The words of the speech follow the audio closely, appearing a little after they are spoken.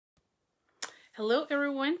Hello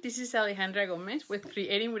everyone, this is Alejandra Gomez with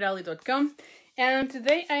creatingwithali.com, and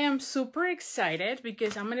today I am super excited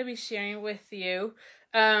because I'm going to be sharing with you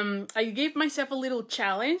I gave myself a little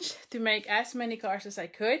challenge to make as many cards as I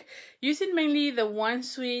could using mainly the one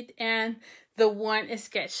suite and the one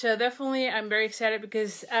sketch. So definitely I'm very excited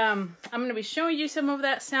because I'm going to be showing you some of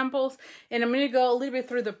that samples, and I'm going to go a little bit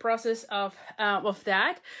through the process of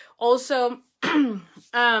that. Also,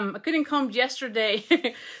 I couldn't come yesterday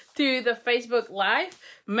to the Facebook Live,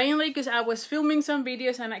 mainly because I was filming some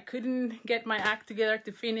videos and I couldn't get my act together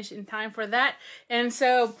to finish in time for that. And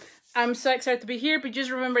so I'm so excited to be here, but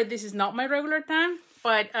just remember this is not my regular time,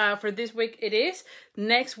 but for this week it is.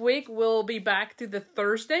 Next week we'll be back to the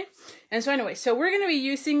Thursday. And so anyway, so we're going to be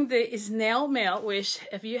using the snail mail, which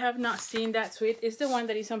if you have not seen that suite, is the one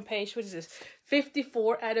that is on page, what is this,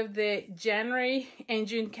 54 out of the January and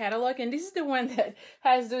June catalog. And this is the one that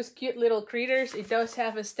has those cute little critters. It does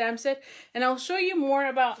have a stamp set, and I'll show you more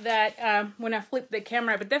about that when I flip the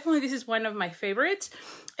camera, but definitely this is one of my favorites.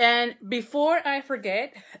 And before I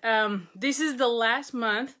forget, this is the last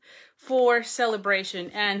month for celebration,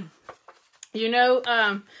 and you know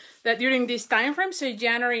that during this time frame, so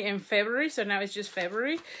January and February, so now it's just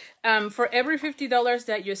February, for every $50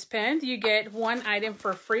 that you spend, you get one item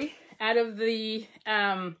for free out of the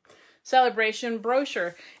celebration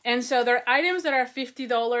brochure. And so there are items that are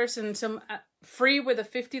 $50 and some free with a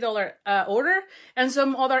 $50 order, and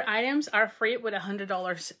some other items are free with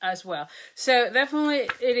 $100 as well. So definitely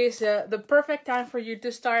it is the perfect time for you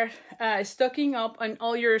to start stocking up on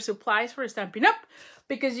all your supplies for Stampin' Up,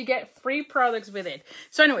 because you get free products with it.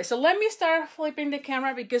 So anyway, so let me start flipping the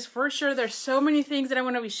camera, because for sure there's so many things that I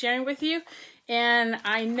want to be sharing with you, and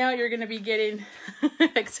I know you're going to be getting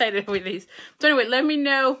excited with these. So anyway, let me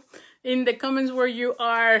know in the comments where you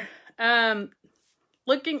are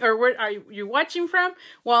looking, or where are you watching from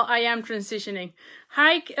while I am transitioning.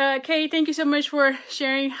 Hi, Kay, thank you so much for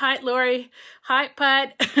sharing. Hi, Lori. Hi,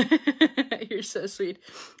 Pat. You're so sweet.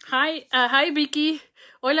 Hi, hi, Vicky.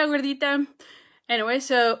 Hola, gordita. Anyway,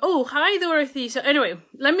 so, oh, hi, Dorothy. So anyway,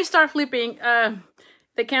 let me start flipping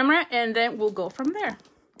the camera, and then we'll go from there.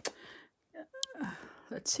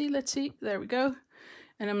 Let's see. There we go.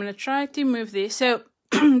 And I'm going to try to move this. So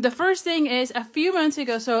the first thing is, a few months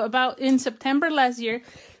ago, so about in September last year,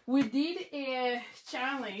 we did a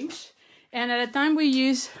challenge, and at the time we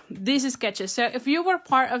used these sketches. So if you were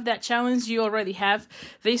part of that challenge, you already have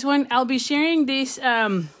this one. I'll be sharing this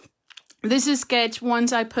this is sketch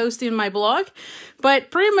once I post in my blog,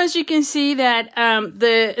 but pretty much you can see that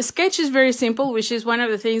the sketch is very simple, which is one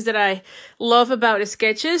of the things that I love about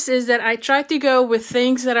sketches, is that I try to go with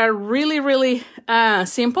things that are really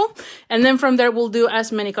simple, and then from there we'll do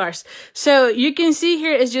as many cards. So you can see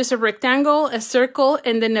here is just a rectangle, a circle,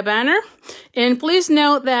 and then a banner. And please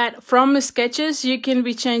note that from the sketches you can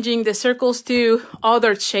be changing the circles to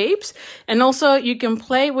other shapes, and also you can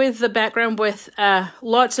play with the background with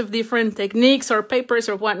lots of different techniques or papers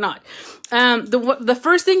or whatnot. The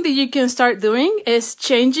first thing that you can start doing is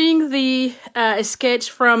changing the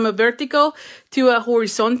sketch from a vertical to a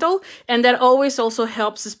horizontal, and that always also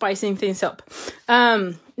helps spicing things up.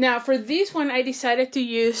 Now for this one, I decided to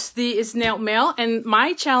use the snail mail, and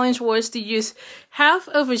my challenge was to use half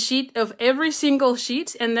of a sheet of every single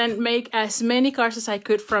sheet and then make as many cards as I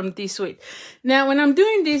could from this suite. Now when I'm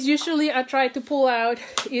doing this, usually I try to pull out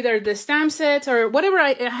either the stamp sets or whatever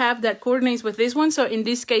I have that coordinates with this one. So in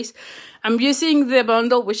this case, I'm using the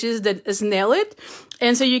bundle, which is the snail it.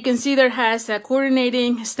 And so you can see there has a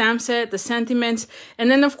coordinating stamp set, the sentiments, and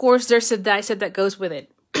then of course there's a die set that goes with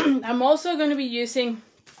it. I'm also going to be using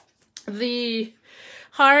the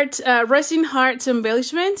heart resin hearts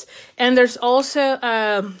embellishments, and there's also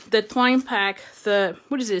the twine pack, the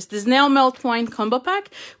what is this, the snail mail twine combo pack,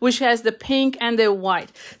 which has the pink and the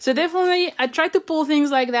white. So definitely I try to pull things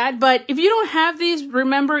like that, but if you don't have these,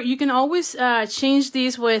 remember you can always change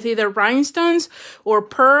these with either rhinestones or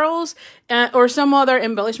pearls or some other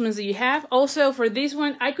embellishments that you have. Also for this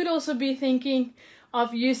one, I could also be thinking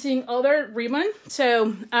of using other ribbon,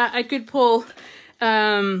 so I could pull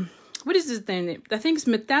what is this thing? I think it's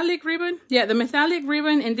metallic ribbon. Yeah, the metallic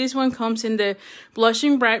ribbon, and this one comes in the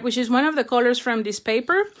blushing bright, which is one of the colors from this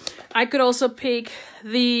paper. I could also pick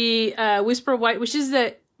the whisper white, which is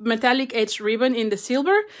the metallic edge ribbon in the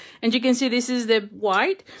silver, and you can see this is the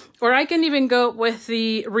white, or I can even go with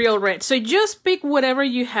the real red. So just pick whatever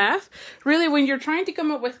you have. Really, when you're trying to come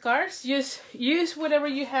up with cards, just use whatever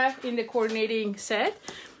you have in the coordinating set.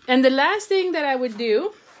 And the last thing that I would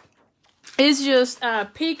do is just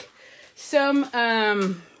pick some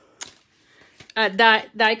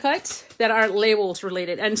die cuts that are labels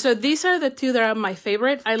related. And so these are the two that are my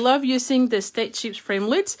favorite. I love using the State Chips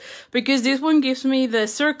framelits because this one gives me the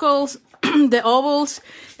circles, the ovals,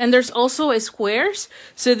 and there's also a squares.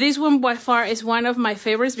 So this one by far is one of my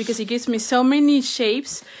favorites because it gives me so many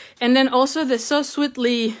shapes. And then also the So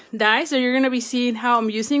Sweetly dies, so you're going to be seeing how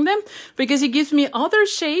I'm using them because it gives me other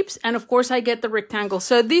shapes, and of course I get the rectangle.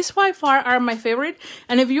 So these by far are my favorite.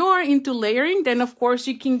 And if you are into layering, then of course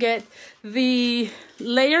you can get the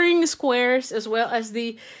layering squares as well as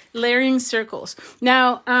the layering circles.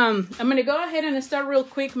 Now I'm going to go ahead and start real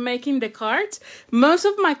quick making the cards. Most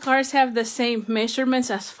of my cards have the same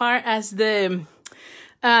measurements as far as the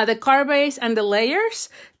card base and the layers,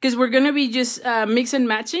 because we're going to be just mix and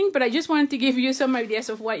matching, but I just wanted to give you some ideas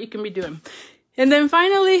of what you can be doing. And then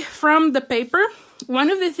finally, from the paper,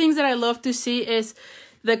 one of the things that I love to see is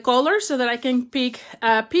the colors, so that I can pick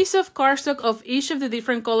a piece of cardstock of each of the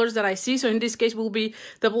different colors that I see. So in this case will be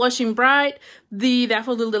the Blushing Bright, the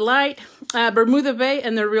Daffodil Delight, Bermuda Bay,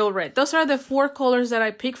 and the Real Red. Those are the 4 colors that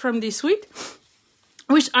I picked from this suite,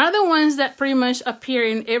 which are the ones that pretty much appear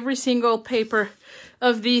in every single paper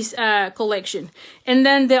of this collection. And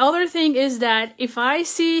then the other thing is that if I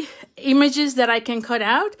see images that I can cut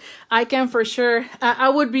out, I can for sure, I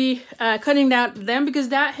would be cutting out them because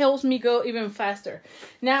that helps me go even faster.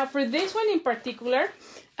 Now for this one in particular,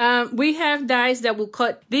 we have dies that will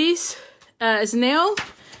cut this snail,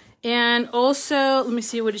 and also, let me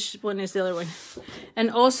see which one is the other one, and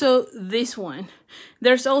also this one.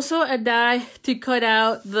 There's also a die to cut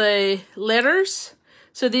out the letters,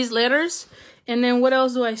 so these letters. And then what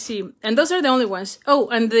else do I see? And those are the only ones. Oh,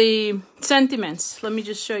 and the sentiments. Let me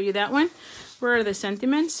just show you that one. Where are the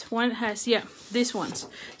sentiments? One has, yeah, these ones.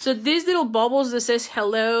 So these little bubbles that says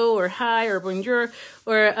hello or hi or bonjour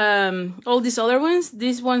or all these other ones,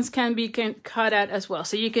 these ones can be cut out as well.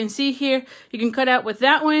 So you can see here, you can cut out with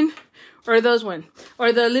that one or those one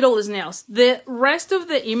or the little snails. The rest of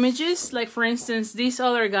the images, like for instance, this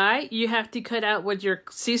other guy, you have to cut out with your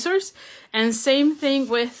scissors. And same thing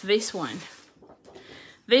with this one.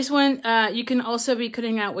 This one, you can also be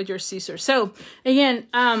cutting out with your scissors. So again,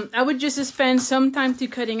 I would just spend some time to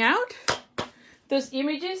cutting out those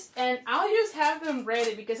images, and I'll just have them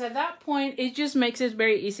ready because at that point, it just makes it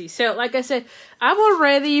very easy. So like I said, I've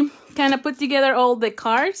already kind of put together all the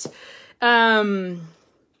cards,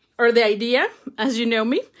 or the idea, as you know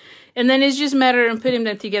me. And then it's just a matter of putting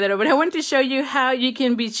them together. But I want to show you how you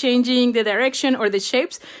can be changing the direction or the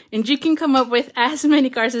shapes, and you can come up with as many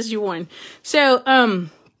cards as you want. So,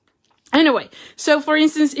 anyway, so for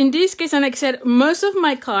instance, in this case, and like I said, most of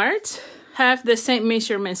my cards have the same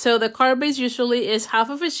measurement. So the card base usually is half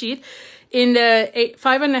of a sheet in the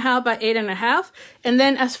 5.5 by 8.5. And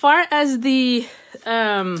then as far as the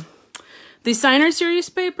designer series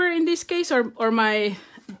paper in this case, or my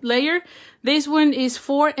layer, this one is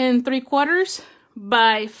 4 3/4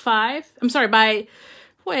 by 5. I'm sorry, by,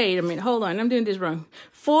 wait a minute, hold on, I'm doing this wrong.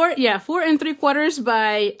 4 3/4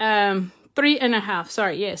 by 3.5,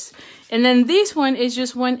 sorry, yes. And then this one is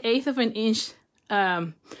just 1/8 of an inch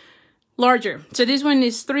larger. So this one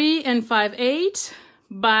is 3 5/8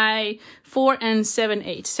 by 4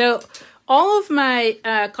 7/8. So all of my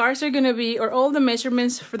cards are gonna be, or all the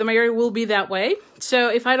measurements for the majority will be that way. So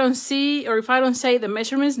if I don't see, or if I don't say the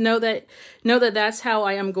measurements, know that that's how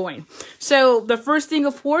I am going. So the first thing,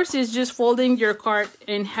 of course, is just folding your card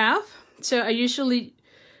in half. So I usually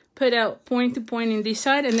put out point to point in this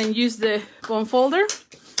side and then use the bone folder.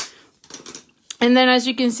 And then as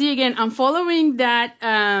you can see, again, I'm following that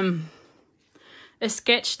a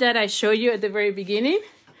sketch that I showed you at the very beginning,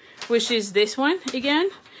 which is this one again.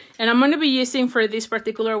 And I'm going to be using for this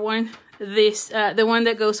particular one, the one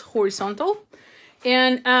that goes horizontal.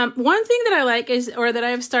 And one thing that I like is, or that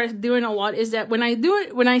I've started doing a lot, is that when I do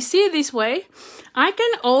it, when I see it this way, I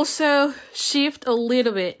can also shift a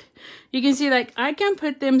little bit. You can see, like, I can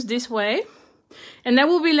put them this way, and that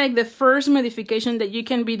will be like the first modification that you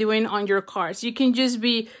can be doing on your cards. You can just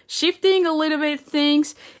be shifting a little bit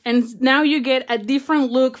things, and now you get a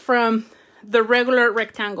different look from the regular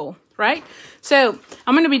rectangle, right? So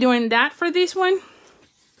I'm going to be doing that for this one.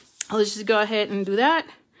 Let's just go ahead and do that.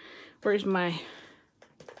 Where's my...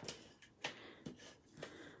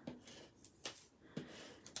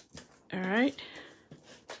 All right.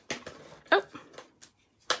 Oh.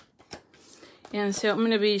 And so I'm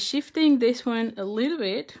going to be shifting this one a little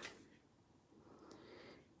bit.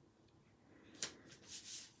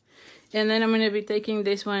 And then I'm going to be taking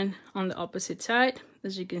this one on the opposite side,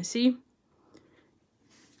 as you can see.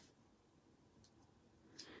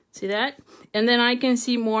 See that? And then I can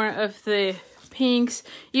see more of the pinks,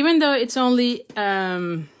 even though it's only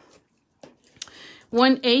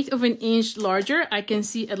 1/8 of an inch larger, I can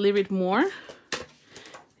see a little bit more.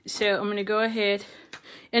 So I'm going to go ahead.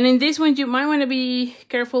 And in this one, you might want to be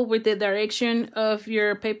careful with the direction of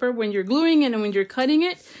your paper when you're gluing and when you're cutting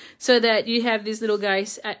it, so that you have these little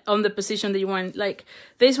guys on the position that you want. Like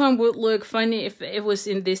this one would look funny if it was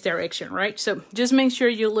in this direction, right? So just make sure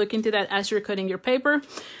you look into that as you're cutting your paper.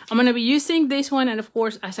 I'm going to be using this one. And of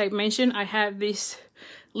course, as I mentioned, I have these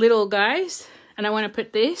little guys and I want to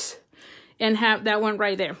put this and have that one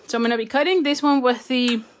right there. So I'm going to be cutting this one with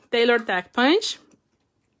the Tailor Tack Punch.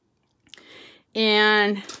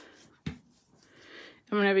 And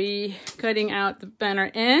I'm going to be cutting out the banner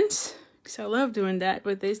ends, because I love doing that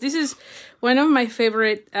with this. This is one of my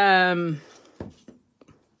favorite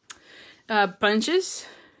punches,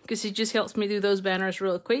 because it just helps me do those banners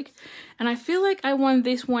real quick. And I feel like I want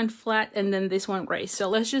this one flat and then this one raised. So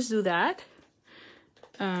let's just do that.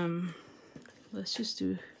 Let's just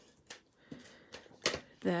do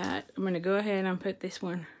that. I'm going to go ahead and put this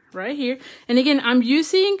one right here. And again, I'm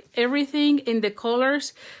using everything in the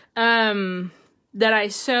colors that I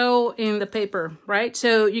sew in the paper, right?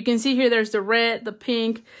 So you can see here there's the red, the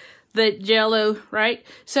pink, the yellow, right?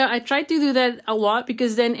 So I try to do that a lot,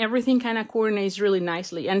 because then everything kind of coordinates really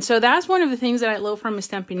nicely. And so that's one of the things that I love from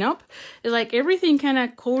Stampin' Up! Is like everything kind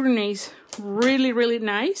of coordinates really, really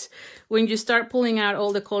nice when you start pulling out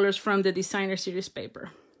all the colors from the designer series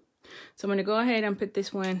paper. So I'm going to go ahead and put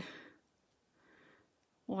this one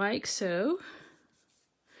like so.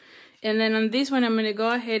 And then on this one, I'm going to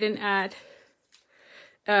go ahead and add,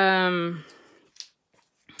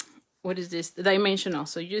 what is this? The dimensional.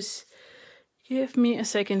 So just give me a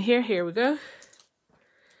second here. Here we go.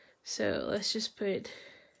 So let's just put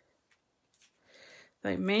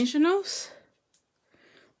dimensionals.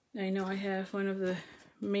 I know I have one of the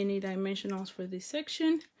mini dimensionals for this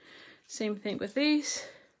section. Same thing with these.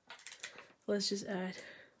 Let's just add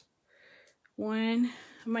one.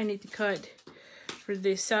 I might need to cut for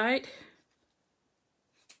this side.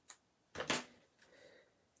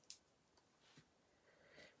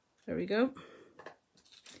 There we go.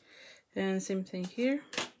 And same thing here.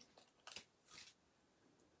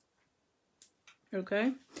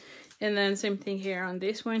 Okay. And then same thing here on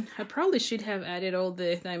this one. I probably should have added all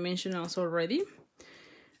the dimensionals already,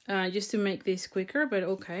 just to make this quicker, but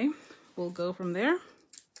okay. We'll go from there.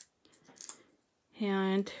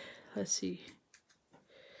 And let's see.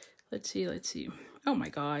 Let's see. Oh my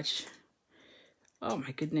gosh. Oh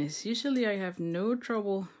my goodness. Usually I have no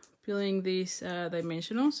trouble filling these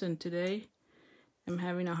dimensionals, and today I'm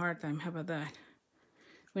having a hard time. How about that?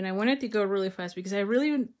 When I wanted to go really fast, because I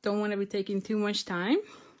really don't want to be taking too much time.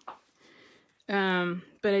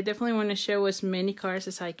 But I definitely want to show as many cards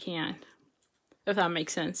as I can, if that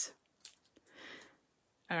makes sense.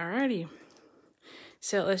 Alrighty.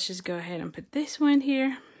 So let's just go ahead and put this one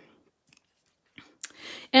here.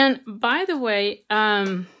 And by the way,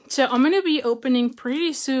 so I'm going to be opening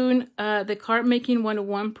pretty soon the Card Making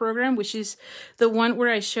 101 program, which is the one where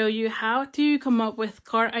I show you how to come up with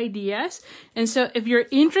card ideas. And so if you're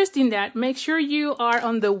interested in that, make sure you are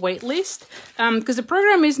on the wait list, because the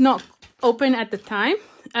program is not open at the time.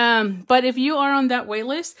 But if you are on that wait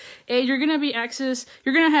list, you're going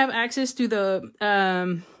to have access to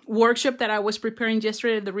the workshop that I was preparing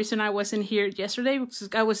yesterday. The reason I wasn't here yesterday was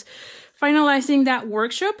I was finalizing that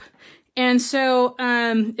workshop. And so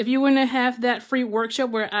if you want to have that free workshop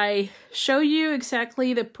where I show you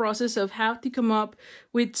exactly the process of how to come up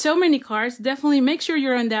with so many cards, definitely make sure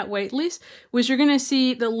you're on that wait list, which you're going to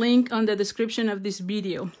see the link on the description of this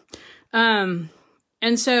video. And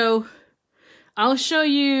so I'll show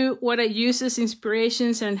you what I use as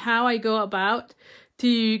inspirations and how I go about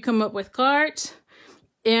to come up with cards.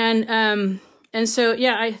 And so,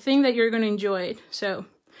 yeah, I think that you're going to enjoy it. So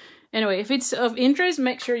anyway, if it's of interest,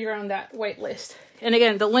 make sure you're on that wait list. And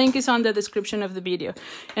again, the link is on the description of the video.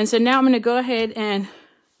 And so now I'm going to go ahead and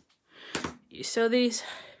you saw these.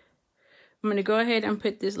 I'm going to go ahead and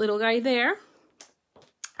put this little guy there.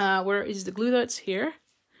 Where is the glue dots? Here.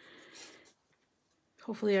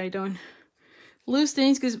 Hopefully I don't lose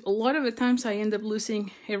things, because a lot of the times I end up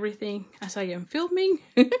losing everything as I am filming.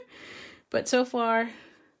 But so far,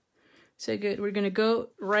 so good. We're going to go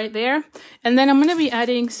right there. And then I'm going to be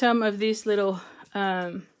adding some of these little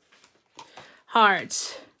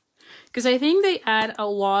hearts, because I think they add a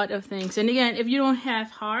lot of things. And again, if you don't have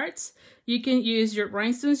hearts, you can use your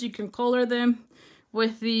rhinestones. You can color them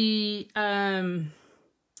with the,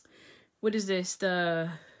 what is this?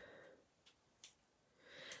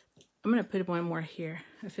 I'm going to put one more here.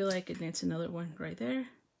 I feel like it needs another one right there.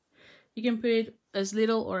 You can put as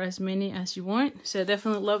little or as many as you want. So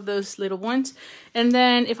definitely love those little ones. And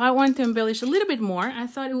then if I want to embellish a little bit more, I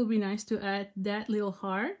thought it would be nice to add that little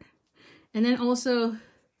heart. And then also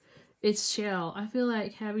its shell. I feel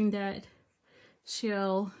like having that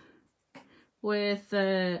shell with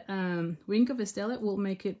the wing of a stellar will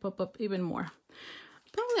make it pop up even more.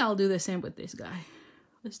 Probably I'll do the same with this guy.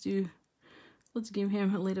 Let's give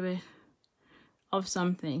him a little bit of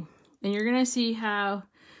something. And you're gonna see how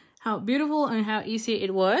beautiful and how easy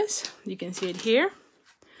it was. You can see it here.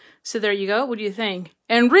 So there you go. What do you think?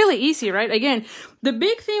 And really easy, right? Again, the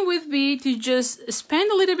big thing would be to just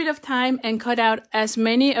spend a little bit of time and cut out as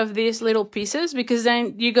many of these little pieces, because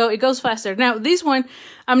then it goes faster. Now, this one,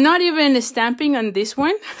 I'm not even stamping on this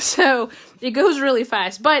one, so it goes really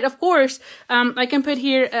fast. But of course, I can put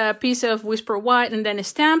here a piece of Whisper White and then a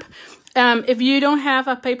stamp. If you don't have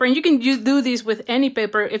a paper, and you can do this with any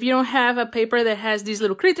paper, if you don't have a paper that has these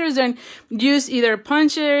little critters, then use either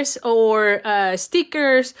punches or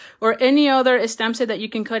stickers or any other stamp set that you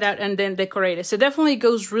can cut out and then decorate it. So definitely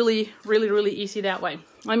goes really, really, really easy that way.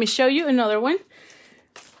 Let me show you another one.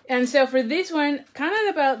 And so for this one, kind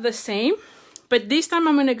of about the same, but this time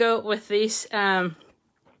I'm going to go with this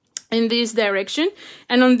in this direction.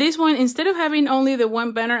 And on this one, instead of having only the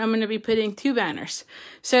one banner, I'm going to be putting 2 banners.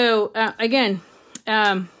 So again,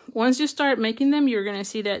 once you start making them, you're going to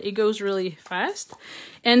see that it goes really fast.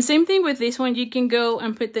 And same thing with this one, you can go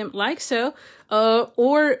and put them like so,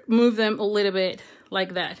 or move them a little bit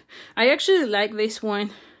like that. I actually like this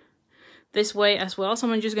one this way as well, so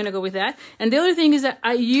I'm just going to go with that. And the other thing is that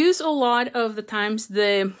I use a lot of the times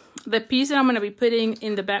the piece that I'm going to be putting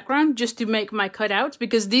in the background just to make my cutouts,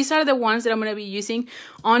 because these are the ones that I'm going to be using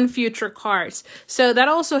on future cards. So that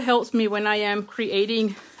also helps me when I am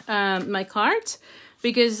creating my cards,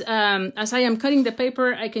 because as I am cutting the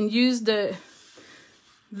paper, I can use the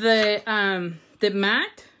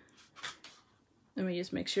mat. Let me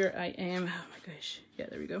just make sure I am, oh my gosh, yeah,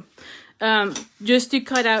 there we go. Just to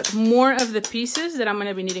cut out more of the pieces that I'm going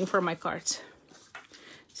to be needing for my cards.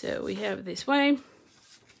 So we have this way.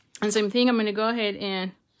 And same thing, I'm going to go ahead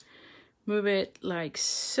and move it like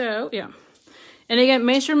so. Yeah. And again,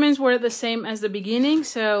 measurements were the same as the beginning.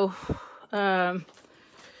 So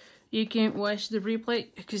you can watch the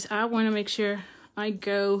replay, because I want to make sure I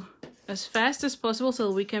go as fast as possible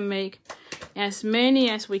so we can make as many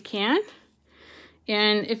as we can.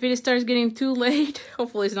 And if it starts getting too late,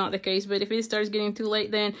 hopefully it's not the case, but if it starts getting too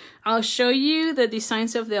late, then I'll show you the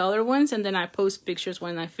designs of the other ones, and then I post pictures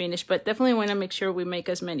when I finish. But definitely want to make sure we make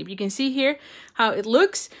as many. You can see here how it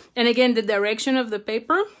looks. And again, the direction of the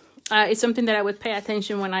paper is something that I would pay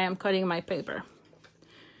attention when I am cutting my paper.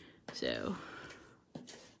 So,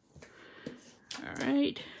 all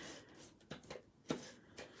right.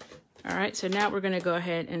 All right, so now we're going to go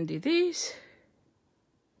ahead and do these.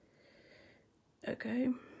 Okay.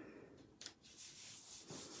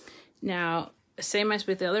 Now, same as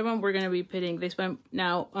with the other one, we're going to be putting this one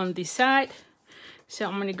now on the side. So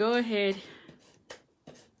I'm going to go ahead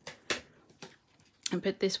and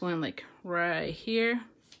put this one like right here.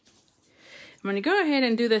 I'm going to go ahead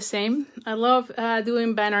and do the same. I love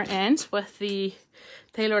doing banner ends with the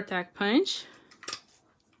Tailor Tack punch.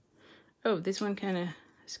 Oh, this one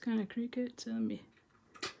it's kind of crooked. So let me,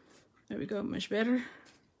 there we go, much better.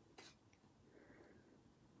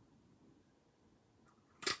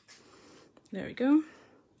 There we go.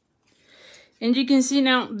 And you can see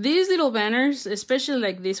now these little banners, especially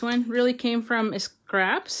like this one, really came from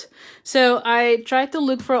scraps. So I tried to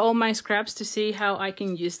look for all my scraps to see how I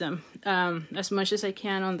can use them as much as I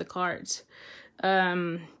can on the cards.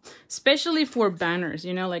 Especially for banners,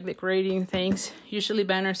 you know, like decorating things. Usually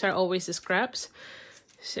banners are always the scraps.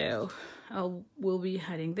 So we'll be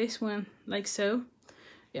adding this one like so.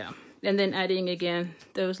 Yeah. And then adding again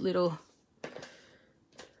those little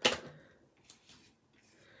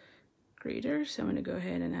creators. So I'm going to go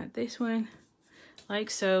ahead and add this one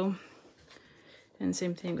like so, and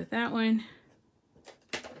same thing with that one.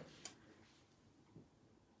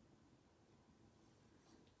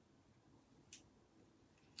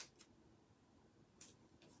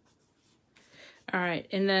 All right,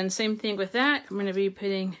 and then same thing with that. I'm going to be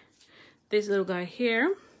putting this little guy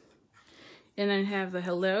here, and then have the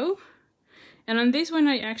hello. And on this one,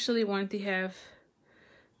 I actually want to have,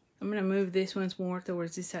 I'm going to move this one's more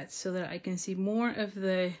towards this side so that I can see more of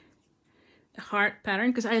the heart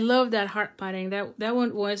pattern, because I love that heart pattern. That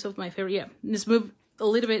one was of my favorite. Yeah, let's move a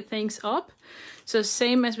little bit things up. So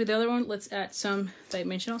same as with the other one, let's add some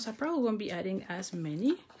dimensionals. I probably won't be adding as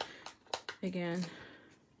many. Again,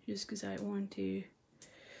 just because I want to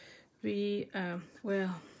be,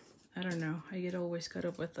 well, I don't know. I get always caught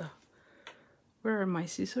up with the where are my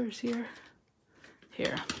scissors here?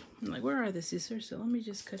 Here. I'm like, where are the scissors? So let me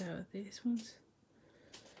just cut out these ones.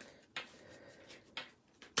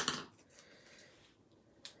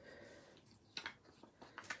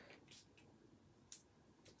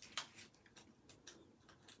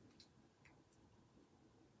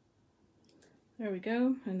 There we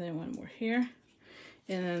go, and then one more here.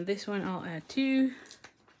 And then this one I'll add 2.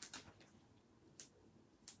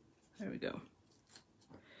 There we go.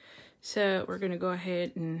 So we're gonna go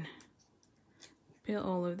ahead and peel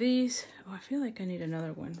all of these. Oh, I feel like I need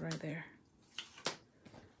another one right there.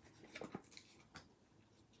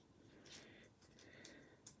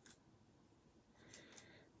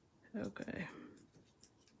 Okay.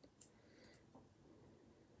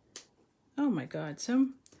 Oh my God,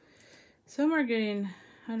 some are getting,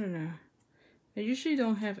 I don't know. I usually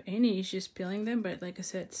don't have any issues peeling them, but like I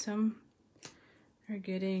said, some are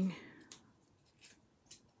getting,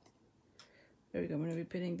 there we go. I'm gonna be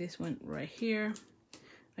putting this one right here.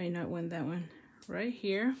 I not want that one right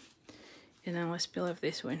here. And then let's peel off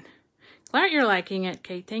this one. Glad you're liking it,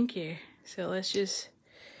 Kate, thank you. So let's just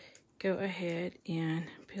go ahead and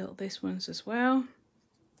peel these ones as well.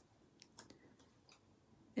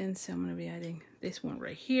 And so I'm gonna be adding this one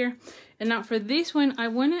right here. And now for this one, I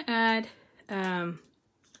wanna add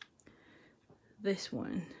this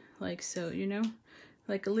one, like so, you know,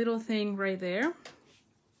 like a little thing right there.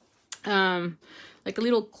 Like a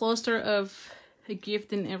little cluster of a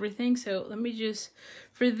gift and everything. So let me just,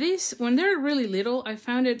 for this, when they're really little, I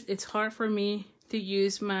found it's hard for me to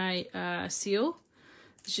use my seal.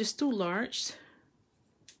 It's just too large.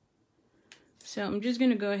 So I'm just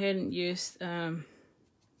gonna go ahead and use so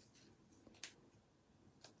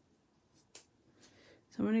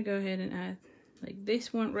I'm gonna go ahead and add like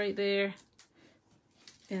this one right there,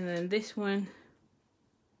 and then this one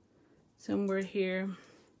somewhere here,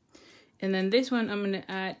 and then this one I'm gonna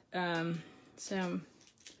add some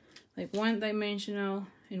like 1-dimensional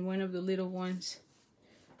and one of the little ones.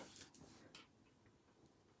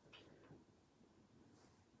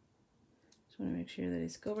 Just want to make sure that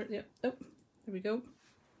it's covered. Yep. Oh, there we go.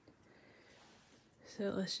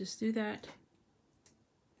 So let's just do that.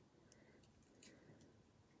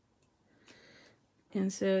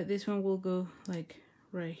 And so this one will go like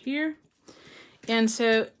right here. And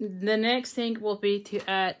so the next thing will be to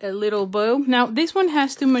add a little bow. Now this one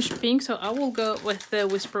has too much pink, so I will go with the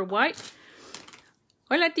Whisper White.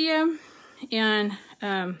 Hola tia. And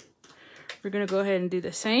we're gonna go ahead and do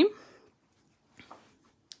the same.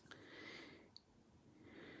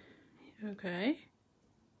 Okay.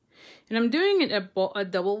 And I'm doing it a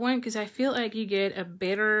double one because I feel like you get a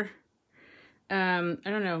better, I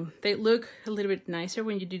don't know, they look a little bit nicer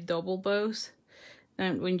when you do double bows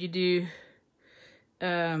than when you do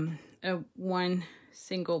a one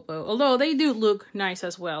single bow. Although they do look nice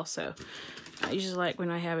as well, so I usually like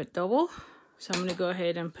when I have it double. So I'm gonna go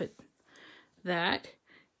ahead and put that,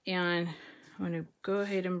 and I'm gonna go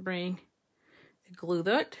ahead and bring the glue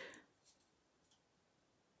dot.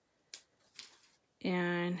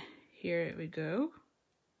 And here we go.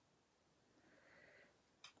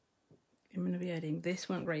 I'm going to be adding this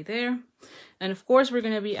one right there. And of course, we're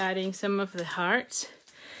going to be adding some of the hearts.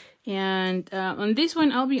 And on this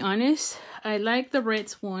one, I'll be honest, I like the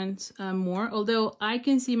red ones more, although I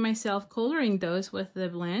can see myself coloring those with the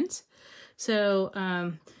blends. So,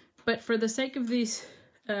 but for the sake of this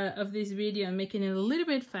video, I'm making it a little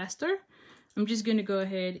bit faster. I'm just going to go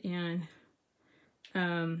ahead and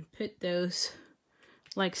put those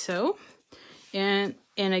like so. And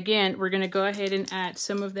again, we're gonna go ahead and add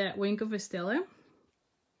some of that Wink of a Stella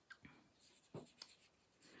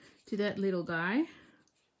to that little guy,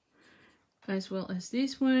 as well as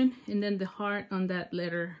this one, and then the heart on that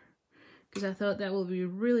letter, because I thought that will be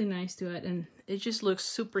really nice to add, and it just looks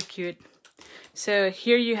super cute. So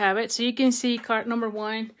here you have it. So you can see card number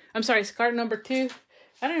 1. I'm sorry, it's card number 2.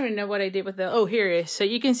 I don't even know what I did with the, oh, here it is. So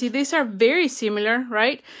you can see these are very similar,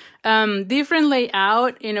 right? Different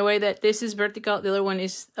layout in a way that this is vertical, the other one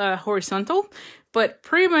is horizontal, but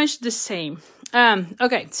pretty much the same.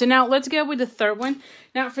 Okay, so now let's go with the third one.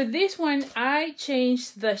 Now for this one, I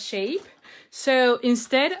changed the shape. So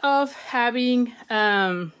instead of having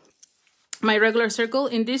my regular circle,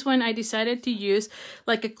 in this one I decided to use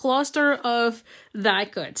like a cluster of die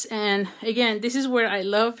cuts. And again, this is where I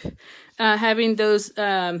love having those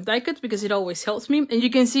die cuts because it always helps me. And you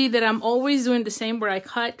can see that I'm always doing the same, where I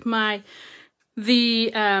cut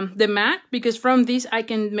the mat, because from this I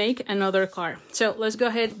can make another card. So let's go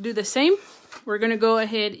ahead and do the same. We're gonna go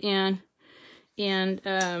ahead and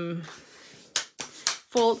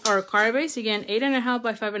fold our card base. Again, 8.5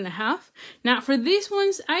 by 5.5. Now for these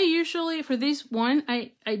ones, for this one,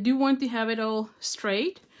 I do want to have it all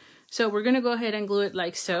straight. So we're gonna go ahead and glue it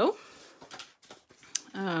like so.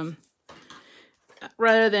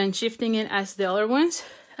 Rather than shifting it as the other ones.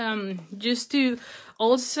 Just to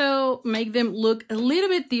also make them look a little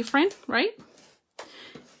bit different, right?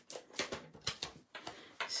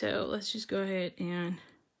 So let's just go ahead and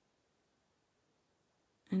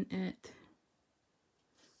add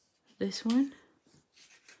this one.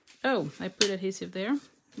 Oh, I put adhesive there.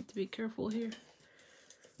 Need to be careful here.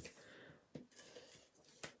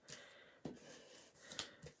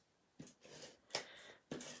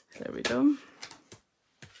 There we go.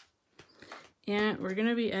 And we're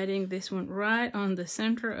gonna be adding this one right on the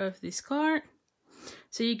center of this card.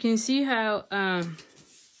 So you can see how,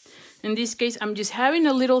 in this case, I'm just having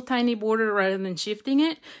a little tiny border rather than shifting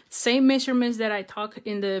it. Same measurements that I talked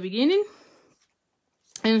in the beginning.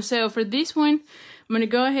 And so for this one, I'm gonna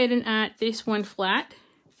go ahead and add this one flat.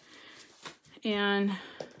 And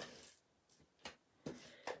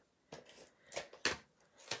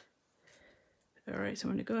all right, so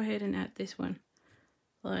I'm gonna go ahead and add this one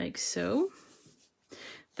like so.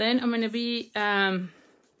 Then I'm gonna be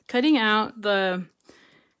cutting out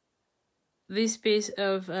this piece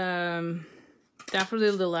of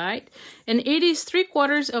Daffodil Delight, and it is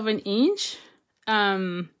 3/4 of an inch.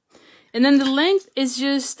 And then the length is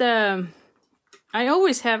just I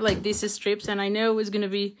always have like these strips, and I know it's gonna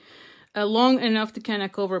be long enough to kind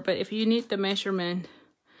of cover. But if you need the measurement,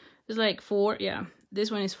 it's like 4. Yeah, this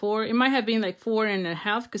one is 4. It might have been like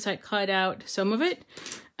 4.5 because I cut out some of it.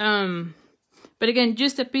 But again,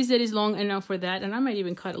 just a piece that is long enough for that, and I might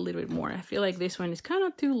even cut a little bit more. I feel like this one is kind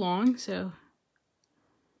of too long, so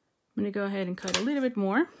I'm gonna go ahead and cut a little bit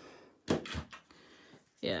more.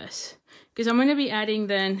 Yes, because I'm gonna be adding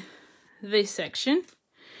then this section.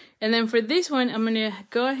 And then for this one, I'm gonna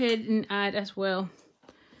go ahead and add as well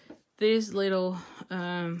this little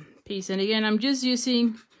piece. And again, I'm just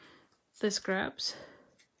using the scraps.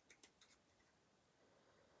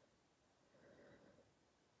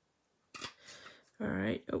 All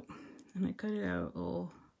right, oh, and I cut it out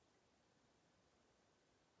all.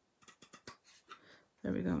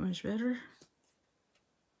 There we go, much better.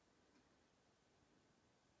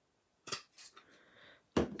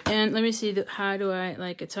 And let me see, how do I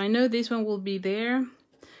like it? So I know this one will be there.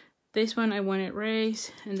 This one I want it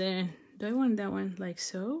raised. And then, do I want that one like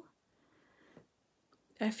so?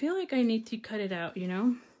 I feel like I need to cut it out, you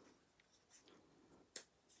know?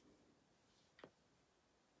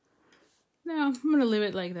 No, I'm gonna leave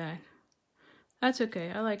it like that. That's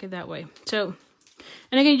okay, I like it that way. So,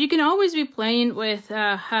 and again, you can always be playing with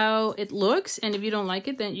how it looks. And if you don't like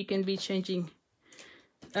it, then you can be changing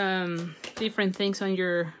different things on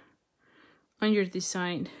your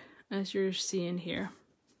design, as you're seeing here.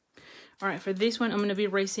 All right, for this one, I'm gonna be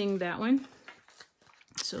erasing that one.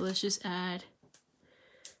 So let's just add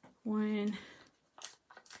one,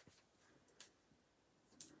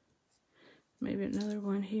 maybe another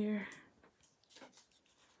one here.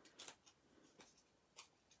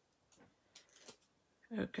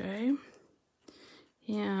 Okay,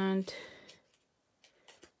 and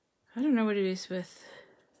I don't know what it is with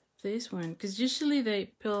this one, because usually they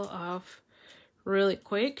peel off really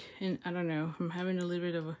quick, and I don't know, I'm having a little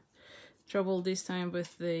bit of a trouble this time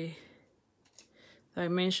with the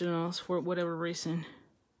dimensionals for whatever reason.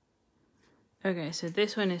 Okay, so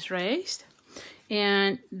this one is raised,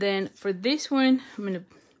 and then for this one, I'm gonna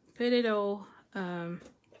put it all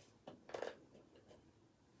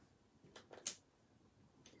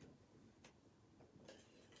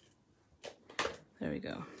there we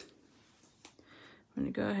go. I'm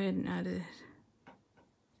gonna go ahead and add it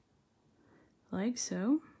like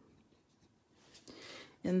so.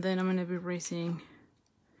 And then I'm gonna be erasing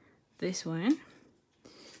this one.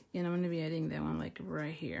 And I'm gonna be adding that one like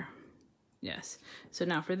right here. Yes. So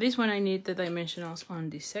now for this one, I need the dimensionals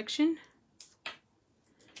on this section.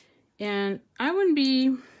 And I wouldn't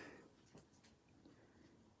be,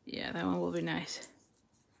 yeah, that one will be nice.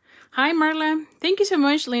 Hi, Marla. Thank you so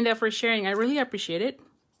much, Linda, for sharing. I really appreciate it.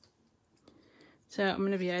 So I'm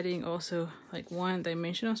going to be adding also like one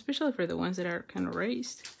dimensional, especially for the ones that are kind of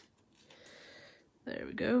raised. There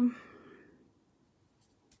we go.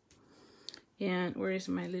 And where is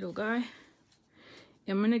my little guy?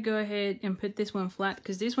 I'm going to go ahead and put this one flat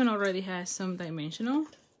because this one already has some dimensional.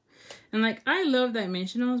 And like, I love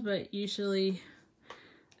dimensionals, but usually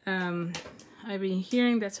I've been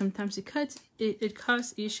hearing that sometimes it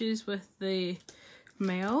causes issues with the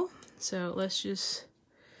mail. So let's just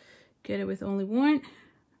get it with only one.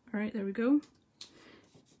 All right, there we go.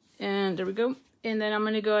 And there we go. And then I'm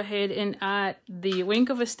going to go ahead and add the wing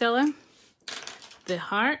of a Stella, the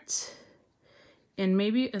heart, and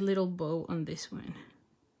maybe a little bow on this one.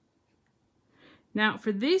 Now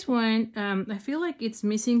for this one, I feel like it's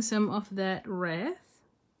missing some of that red.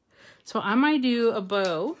 So I might do a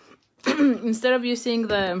bow instead of using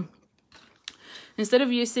the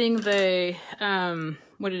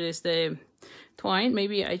what it is, the twine.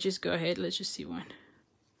 Maybe I just go ahead, let's just see one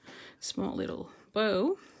small little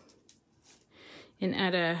bow and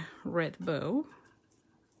add a red bow.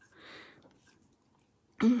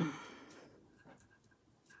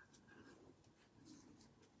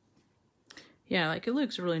 Yeah, like it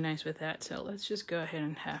looks really nice with that. So let's just go ahead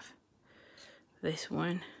and have this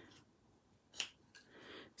one.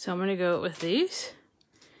 So I'm gonna go with these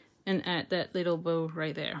and add that little bow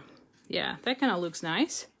right there. Yeah, that kind of looks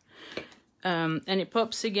nice. And it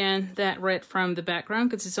pops again that red from the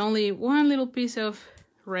background because it's only one little piece of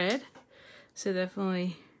red. So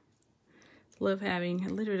definitely love having a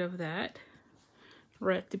little bit of that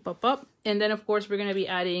red to pop up. And then of course we're gonna be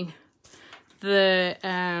adding the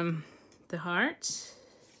hearts,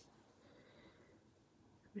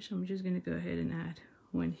 which I'm just gonna go ahead and add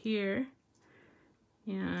one here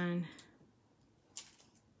and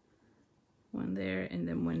one there and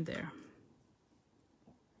then one there.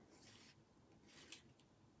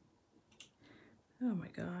 Oh my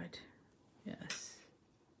God, yes.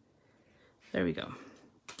 There we go,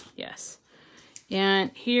 yes.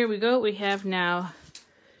 And here we go, we have now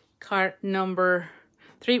card number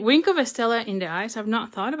 3, wink of a Stella in the eyes. I've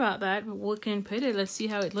not thought about that, but we can put it. Let's see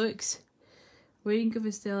how it looks. Wink of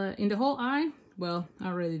a Stella in the whole eye. Well, I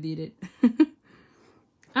already did it.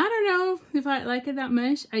 I don't know if I like it that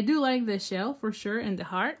much. I do like the shell for sure and the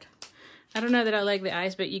heart. I don't know that I like the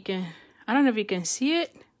eyes, but you can, I don't know if you can see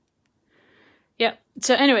it. Yep.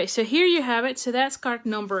 So anyway, so here you have it. So that's card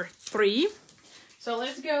number 3. So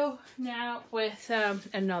let's go now with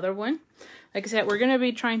another one. Like I said, we're going to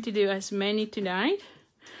be trying to do as many tonight.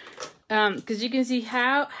 Because you can see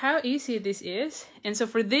how easy this is. And so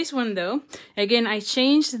for this one though, again, I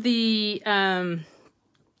changed the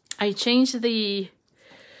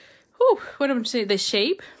the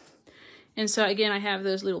shape. And so again, I have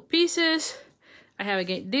those little pieces. I have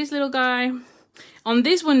again this little guy. On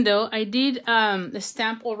this one though, I did the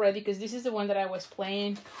stamp already because this is the one that I was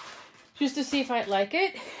playing just to see if I'd like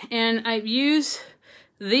it. And I've used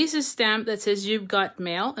this stamp that says "You've Got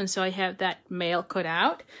Mail," and so I have that mail cut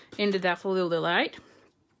out in the Daffodil Delight.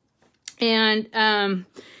 And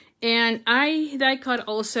I die cut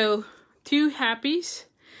also 2 happies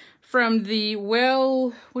from the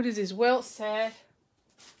Well Said.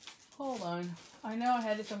 Hold on, I know I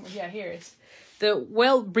had it somewhere. Yeah, here it is. The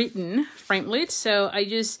Well Written framelit. So I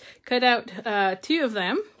just cut out 2 of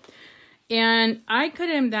them. And I cut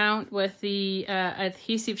them down with the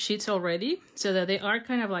adhesive sheets already, so that they are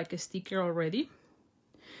kind of like a sticker already.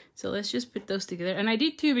 So let's just put those together. And I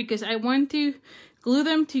did 2 because I want to glue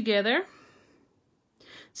them together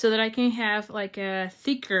so that I can have like a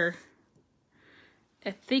thicker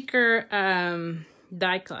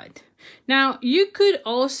die cut. Now you could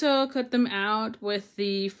also cut them out with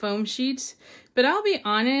the foam sheets, but I'll be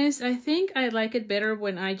honest, I think I like it better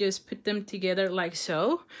when I just put them together like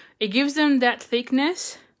so. It gives them that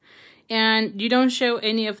thickness and you don't show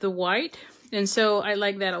any of the white, and so I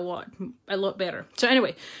like that a lot better. So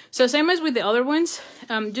anyway, so same as with the other ones,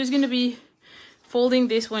 I'm just gonna be folding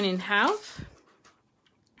this one in half,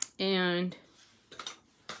 and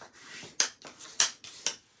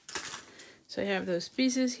so I have those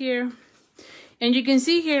pieces here. And you can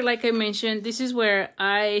see here, like I mentioned, this is where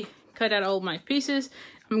I cut out all my pieces.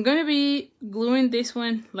 I'm going to be gluing this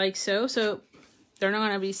one like so. So they're not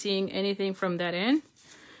going to be seeing anything from that end.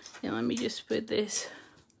 And let me just put this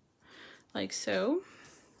like so.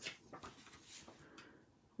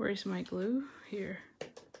 Where's my glue? Here.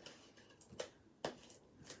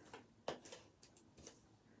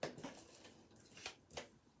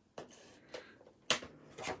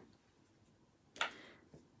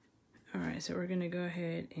 So we're gonna go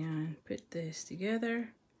ahead and put this together.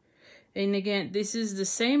 And again, this is the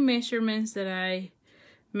same measurements that I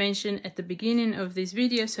mentioned at the beginning of this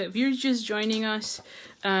video. So if you're just joining us,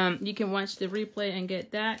 you can watch the replay and get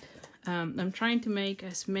that. I'm trying to make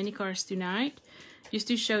as many cards tonight just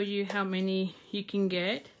to show you how many you can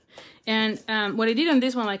get. And what I did on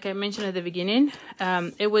this one, like I mentioned at the beginning,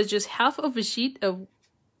 it was just half of a sheet of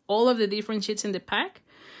all of the different sheets in the pack.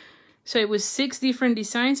 So it was 6 different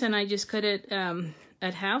designs, and I just cut it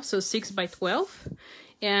at half, so 6 by 12.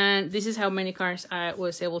 And this is how many cards I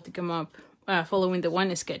was able to come up following the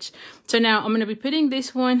one sketch. So now I'm going to be putting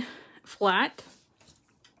this one flat.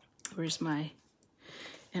 Where's my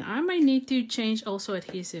And I might need to change also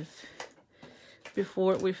adhesive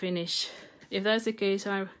before we finish. If that's the case,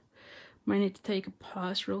 I might need to take a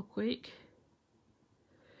pause real quick,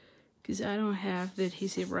 because I don't have the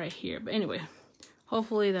adhesive right here. But anyway,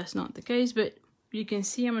 hopefully that's not the case. But you can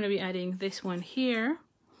see I'm going to be adding this one here,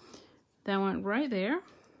 that one right there.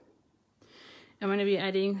 I'm going to be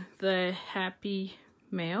adding the happy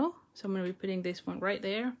mail, so I'm going to be putting this one right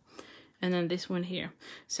there, and then this one here.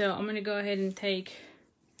 So I'm going to go ahead and take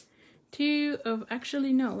two of,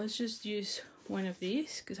 actually no, let's just use one of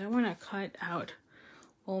these, because I want to cut out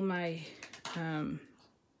all my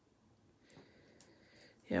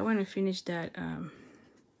yeah, I want to finish that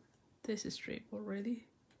this is straight already.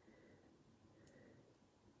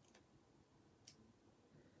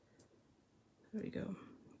 There we go.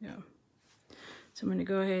 Yeah, so I'm going to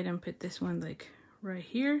go ahead and put this one like right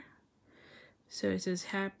here. So it says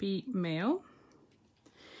happy mail,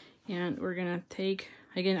 and we're gonna take,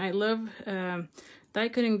 again, I love die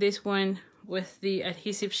cutting this one with the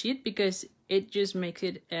adhesive sheet, because it just makes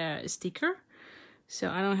it a sticker, so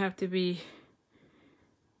I don't have to be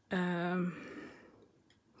putting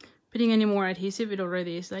any more adhesive. It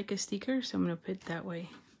already is like a sticker, so I'm gonna put that way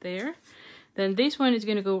there. Then this one is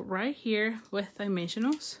gonna go right here with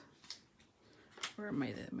dimensionals. Where are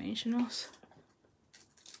my dimensionals?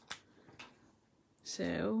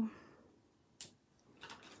 So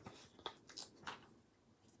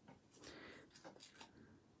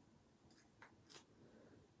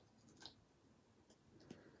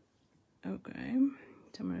okay,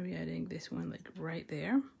 so I'm gonna be adding this one like right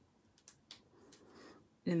there,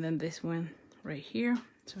 and then this one right here.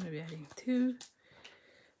 So I'm gonna be adding two.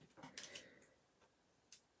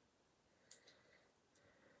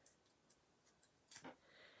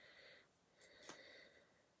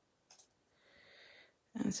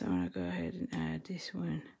 And so I'm gonna go ahead and add this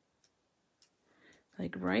one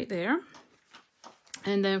like right there.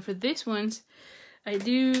 And then for this ones, I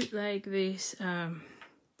do like this, and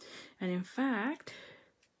in fact,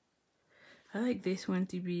 I like this one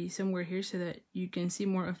to be somewhere here so that you can see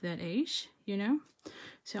more of that edge, you know?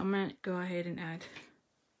 So I'm gonna go ahead and add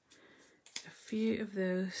a few of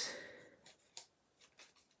those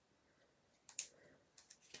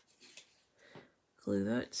glue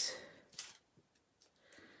dots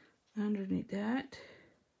underneath that.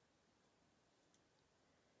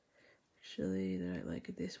 Actually, that I like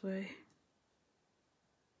it this way.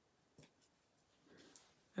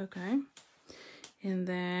 Okay, and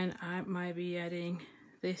then I might be adding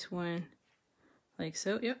this one like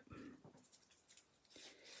so. Yep.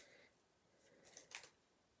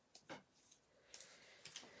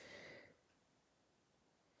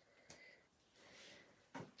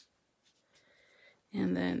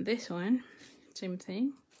 And then this one, same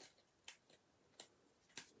thing.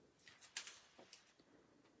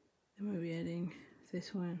 I'm gonna be adding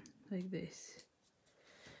this one like this.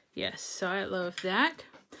 Yes, so I love that.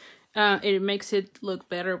 It makes it look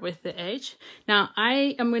better with the edge. Now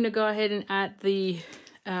I am going to go ahead and add the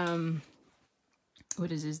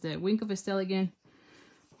what is this, the Wink of a Stella again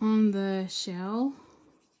on the shell.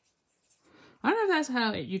 I don't know if that's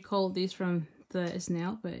how you call these from the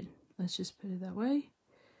snail, but let's just put it that way.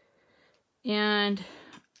 And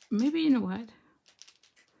maybe, you know what,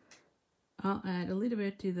 I'll add a little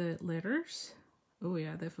bit to the letters. Oh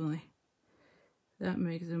yeah, definitely. That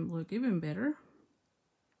makes them look even better.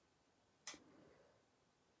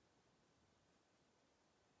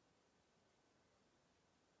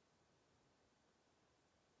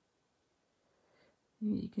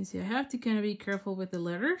 You can see I have to kind of be careful with the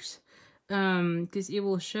letters, because it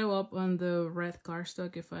will show up on the red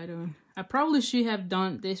cardstock if I don't. I probably should have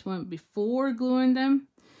done this one before gluing them,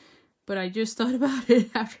 but I just thought about it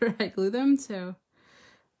after I glued them, so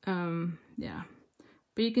yeah.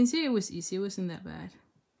 But you can see it was easy, it wasn't that bad.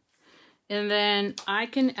 And then I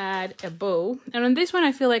can add a bow, and on this one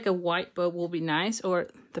I feel like a white bow will be nice, or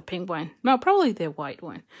the pink one. No, probably the white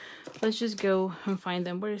one. Let's just go and find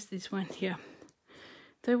them. Where is this one? Yeah.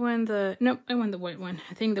 I want the, nope, I want the white one.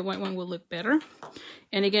 I think the white one will look better.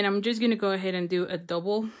 And again, I'm just going to go ahead and do a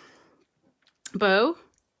double bow.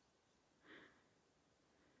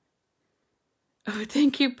 Oh,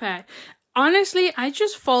 thank you, Pat. Honestly, I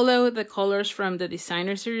just follow the colors from the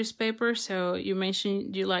designer series paper. So you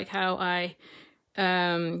mentioned you like how I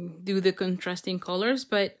do the contrasting colors,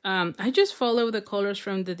 but I just follow the colors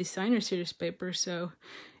from the designer series paper. So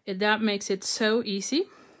that makes it so easy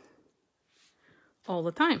all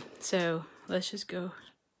the time. So let's just go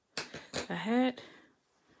ahead,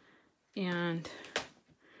 and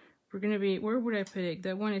we're gonna be, where would I put it?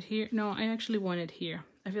 Do I want it here? No, I actually want it here.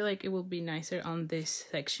 I feel like it will be nicer on this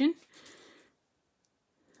section.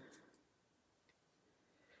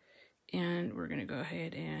 And we're gonna go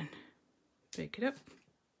ahead and pick it up.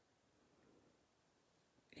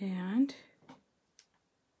 And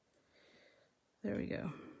there we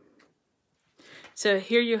go. So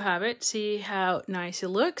here you have it. See how nice it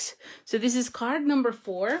looks. So this is card number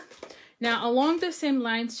 4. Now along the same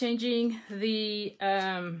lines, changing the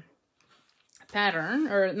pattern,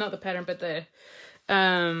 or not the pattern, but the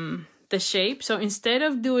shape. So instead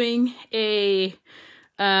of doing a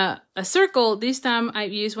circle, this time I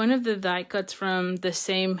used one of the die cuts from the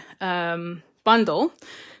same bundle.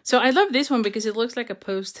 So I love this one because it looks like a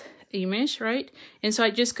post image, right? And so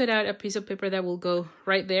I just cut out a piece of paper that will go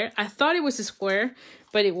right there. I thought it was a square,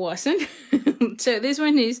 but it wasn't. So this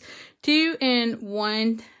one is 2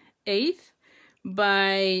 1/8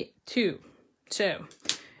 by 2. So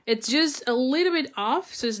it's just a little bit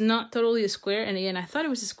off, so it's not totally a square. And again, I thought it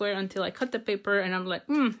was a square until I cut the paper and I'm like,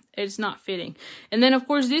 it's not fitting. And then of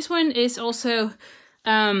course this one is also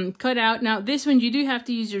cut out. Now this one you do have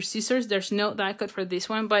to use your scissors. There's no die cut for this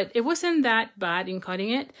one, but it wasn't that bad in cutting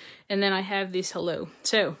it. And then I have this hello.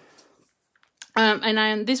 So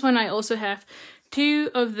and this one I also have 2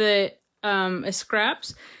 of the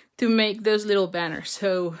scraps to make those little banners.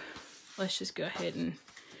 So let's just go ahead and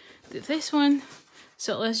do this one.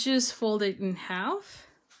 So let's just fold it in half.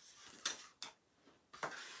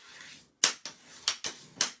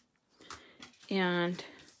 And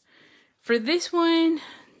for this one,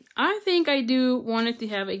 I think I do want it to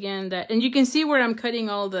have, again, that, and you can see where I'm cutting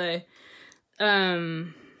all the, what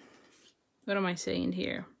am I saying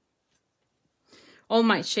here? All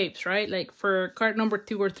my shapes, right? Like for card number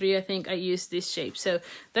 2 or 3, I think I used this shape. So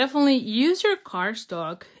definitely use your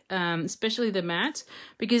cardstock, especially the mats,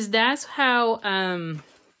 because that's how,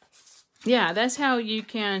 yeah, that's how you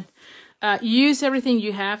can use everything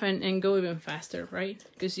you have and go even faster, right?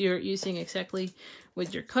 Because you're using exactly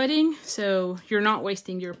what you're cutting, so you're not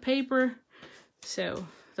wasting your paper. So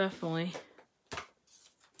definitely.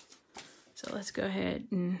 So let's go ahead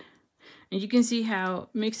and you can see how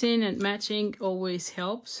mixing and matching always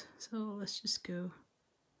helps. So let's just go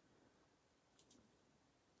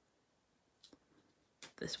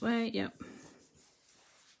this way. Yep.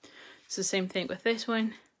 It's the same thing with this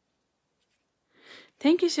one.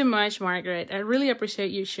 Thank you so much, Margaret. I really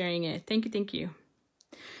appreciate you sharing it. Thank you, thank you.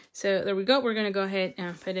 So there we go. We're going to go ahead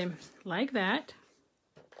and put him like that.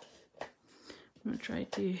 I'm going to try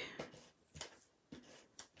to...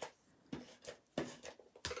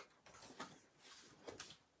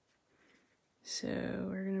 So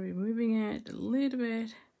we're going to be moving it a little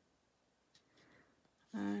bit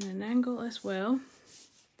on an angle as well.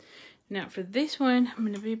 Now for this one, I'm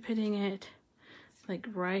going to be putting it like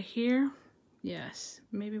right here. Yes,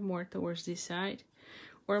 maybe more towards this side.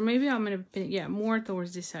 Or maybe I'm going to put it, yeah, more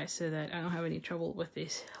towards this side so that I don't have any trouble with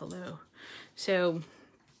this hello. So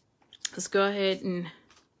let's go ahead and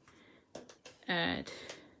add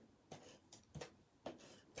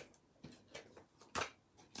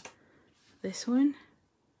this one.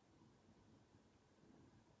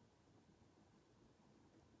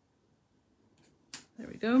 There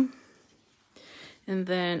we go. And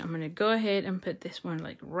then I'm going to go ahead and put this one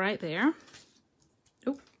like right there.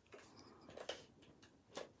 Oh.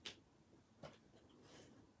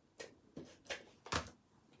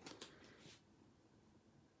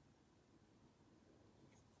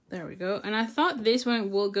 There we go. And I thought this one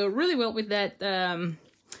will go really well with that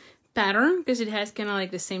pattern because it has kind of like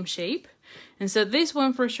the same shape. And so this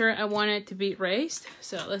one for sure I want it to be raised.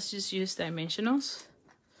 So let's just use dimensionals.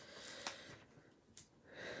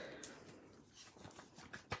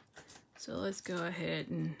 So let's go ahead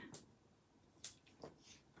and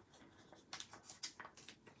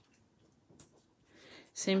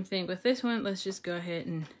same thing with this one. Let's just go ahead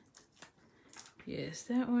and use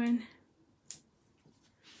that one.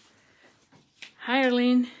 Hi,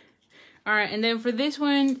 Arlene. All right, and then for this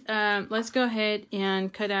one, let's go ahead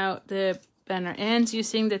and cut out the banner ends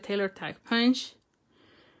using the Tailor Tag Punch.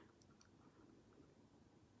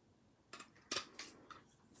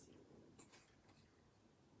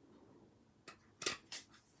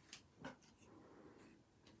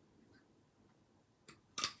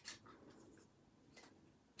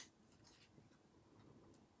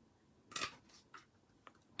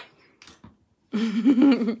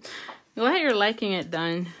 Glad you're liking it,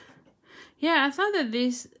 Done. Yeah, I thought that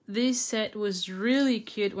this set was really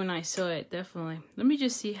cute when I saw it, definitely. Let me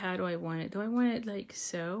just see, how do I want it? Do I want it like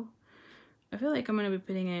so? I feel like I'm going to be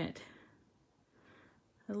putting it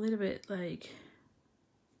a little bit like,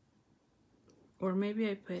 or maybe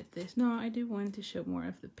I put this. No, I do want to show more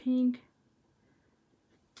of the pink.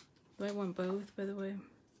 Do I want both, by the way?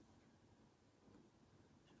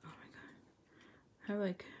 Oh my god. I have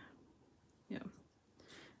like Yeah.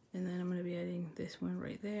 And then I'm going to be adding this one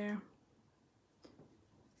right there.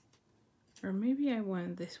 Or maybe I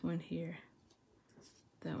want this one here.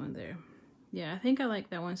 That one there. Yeah, I think I like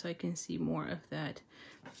that one so I can see more of that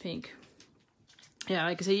pink. Yeah,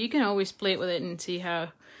 like I said, you can always play it with it and see how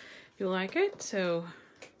you like it. So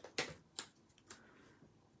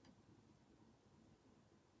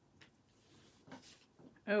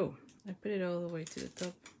oh, I put it all the way to the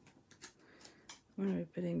top. I'm going to be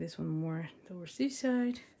putting this one more towards this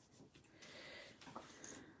side.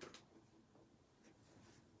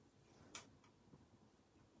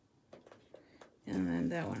 And then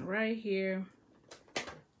that one right here.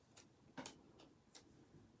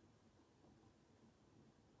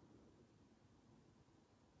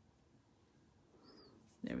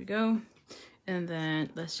 There we go. And then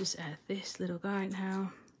let's just add this little guy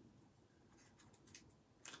now.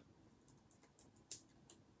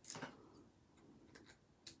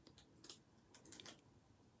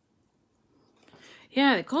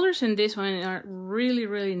 Yeah, the colors in this one are really,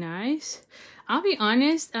 really nice. I'll be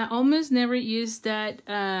honest, I almost never use that,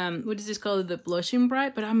 what is this called, the blushing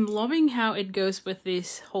bright, but I'm loving how it goes with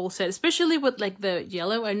this whole set, especially with like the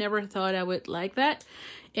yellow. I never thought I would like that,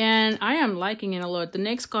 and I am liking it a lot. The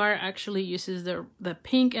next card actually uses the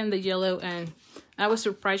pink and the yellow, and I was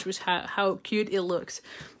surprised with how cute it looks.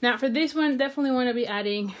 Now for this one, definitely want to be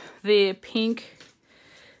adding the pink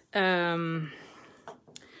twine.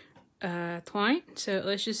 So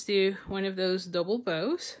let's just do one of those double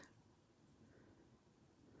bows.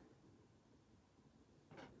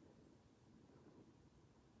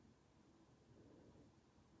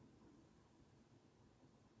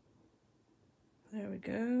 There we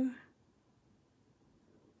go.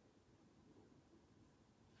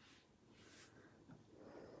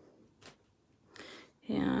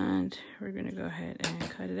 And we're gonna go ahead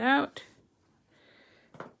and cut it out.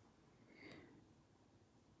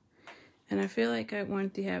 And I feel like I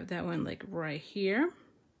want to have that one like right here.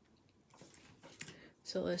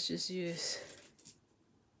 So let's just use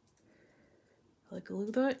like a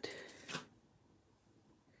glue dot.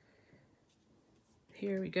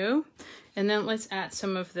 Here we go. And then let's add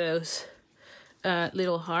some of those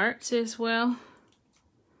little hearts as well.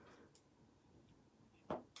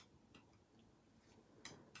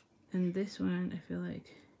 And this one, I feel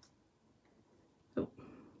like, oh,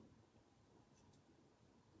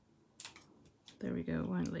 there we go,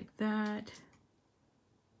 one like that.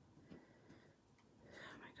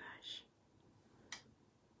 Oh my gosh.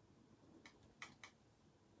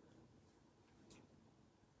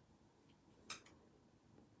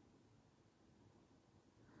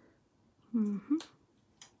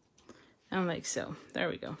 And like so, there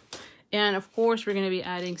we go. And of course, we're going to be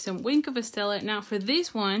adding some Wink of a Stella. Now for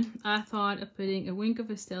this one, I thought of putting a Wink of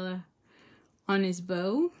a Stella on his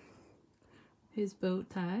bow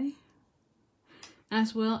tie,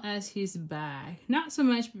 as well as his bag. Not so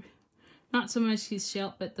much his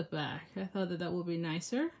shell, but the bag. I thought that that would be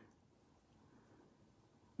nicer.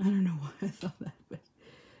 I don't know why I thought that, but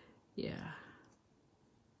yeah.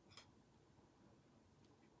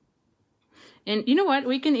 And you know what?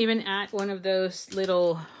 We can even add one of those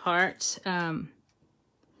little hearts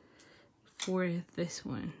for this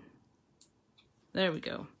one. There we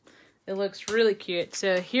go. It looks really cute.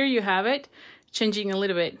 So here you have it, changing a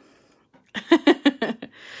little bit.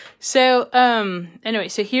 So anyway,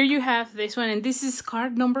 so here you have this one, and this is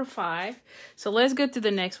card number 5. So let's go to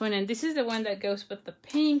the next one, and this is the one that goes with the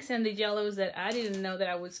pinks and the yellows that I didn't know that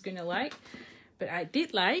I was gonna like, but I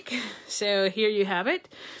did like. So here you have it.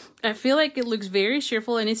 I feel like it looks very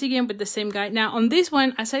cheerful, and it's again with the same guy. Now on this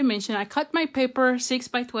one, as I mentioned, I cut my paper 6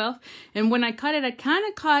 by 12, and when I cut it, I kind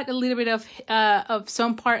of cut a little bit of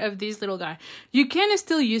some part of this little guy. You can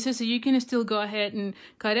still use it, so you can still go ahead and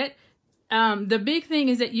cut it. The big thing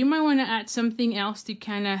is that you might want to add something else to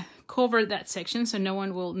kind of cover that section so no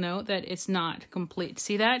one will know that it's not complete.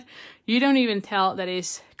 See that? You don't even tell that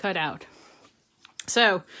it's cut out.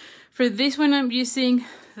 So for this one, I'm using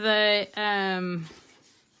the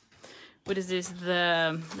what is this,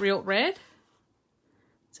 the Real Red.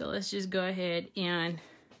 So let's just go ahead and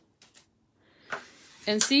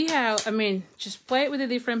see how, I mean, just play it with the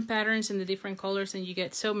different patterns and the different colors, and you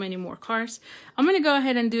get so many more cards. I'm going to go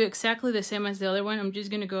ahead and do exactly the same as the other one. I'm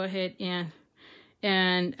just going to go ahead and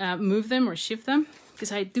move them or shift them,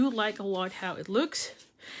 because I do like a lot how it looks.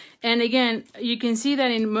 And again, you can see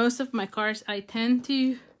that in most of my cards, I tend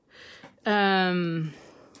to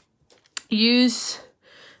use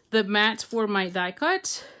the mats for my die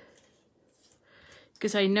cuts,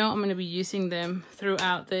 because I know I'm going to be using them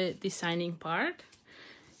throughout the designing part.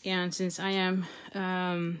 And since I am,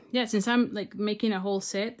 yeah, since I'm like making a whole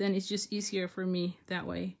set, then it's just easier for me that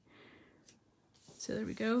way. So there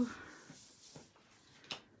we go.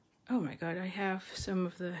 Oh my God, I have some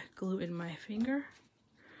of the glue in my finger.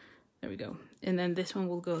 There we go. And then this one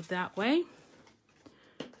will go that way.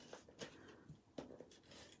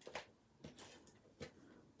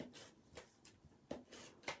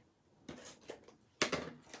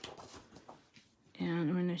 And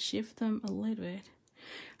I'm gonna shift them a little bit.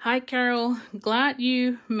 Hi Carol, glad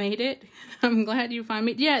you made it. I'm glad you found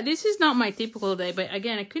me. Yeah, this is not my typical day, but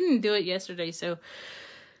again, I couldn't do it yesterday, so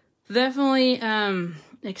definitely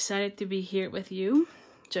excited to be here with you.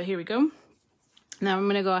 So here we go. Now I'm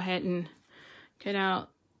gonna go ahead and cut out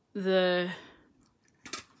the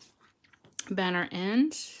banner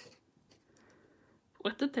ends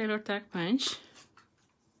with the tailor tack punch.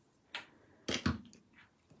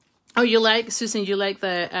 Oh, you like, Susan, you like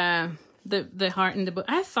the heart in the book?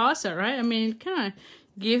 I thought so, right? I mean, kind of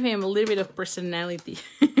give him a little bit of personality.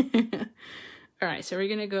 All right, so we're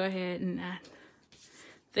gonna go ahead and add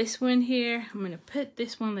this one here. I'm gonna put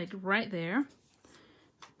this one like right there.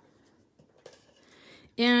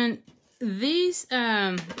 And this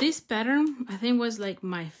pattern, I think, was like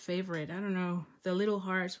my favorite. I don't know, the little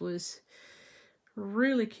hearts was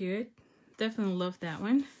really cute. Definitely love that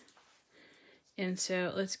one. And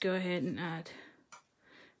so let's go ahead and add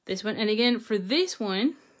this one. And again, for this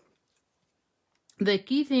one, the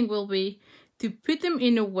key thing will be to put them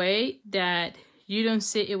in a way that you don't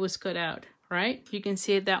see it was cut out, right? You can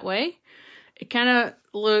see it that way. It kind of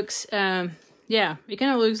looks, yeah, it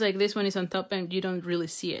kind of looks like this one is on top and you don't really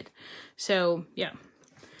see it. So yeah,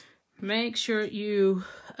 make sure you,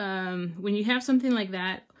 when you have something like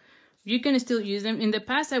that, you can still use them. In the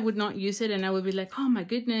past, I would not use it and I would be like, oh my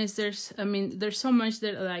goodness, there's so much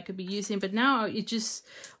that I could be using. But now it's just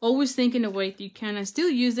always thinking a way that you can still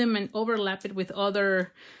use them and overlap it with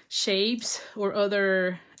other shapes or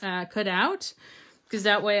other cutouts. Because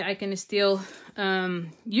that way I can still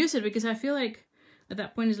use it, because I feel like at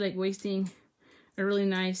that point it's like wasting a really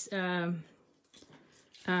nice cutout.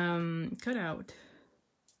 I'm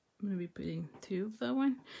gonna be putting 2 of that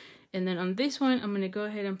one. And then on this one, I'm gonna go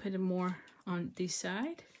ahead and put it more on this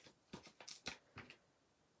side.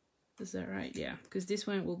 Is that right? Yeah, because this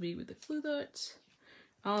one will be with the glue dots.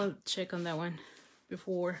 I'll check on that one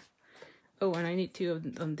before. Oh, and I need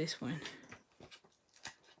 2 on this one.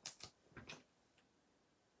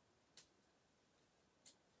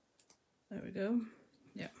 There we go.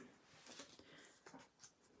 Yeah.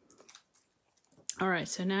 All right,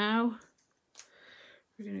 so now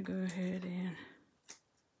we're gonna go ahead and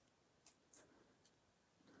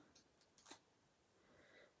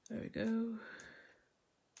there we go.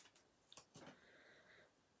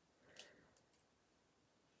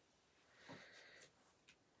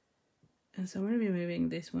 And so I'm going to be moving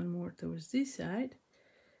this one more towards this side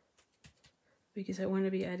because I want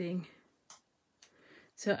to be adding.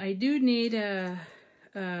 So I do need a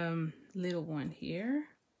little one here.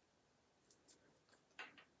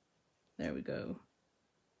 There we go.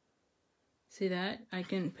 See that? I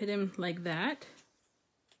can put him like that.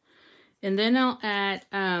 And then I'll add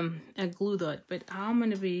a glue dot, but I'm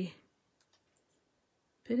gonna be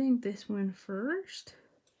putting this one first.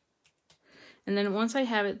 And then once I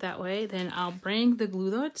have it that way, then I'll bring the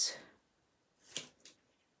glue dots.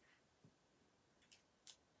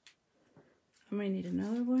 I might need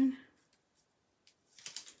another one.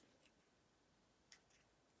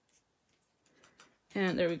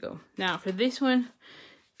 And there we go. Now for this one,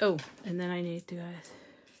 oh, and then I need to add.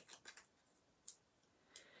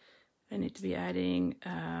 I need to be adding,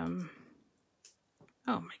 oh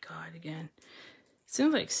my God, again. It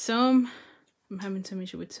seems like some, I'm having some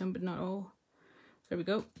issue with some, but not all. There we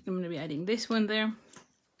go. I'm going to be adding this one there.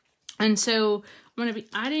 And so I'm going to be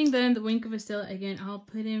adding then the wing of a Stella again. I'll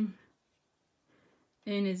put him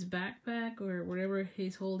in his backpack or wherever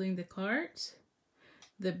he's holding the cards.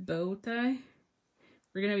 The bow tie.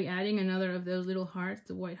 We're going to be adding another of those little hearts,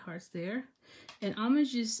 the white hearts there. And I'm going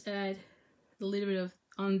to just add a little bit of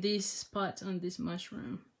on these spots on this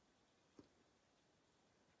mushroom.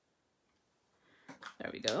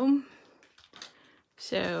 There we go.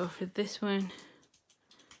 So for this one,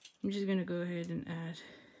 I'm just gonna go ahead and add.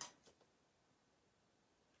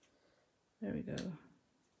 There we go.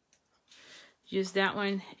 Use that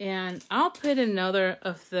one, and I'll put another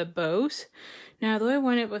of the bows. Now, do I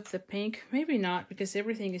want it with the pink? Maybe not, because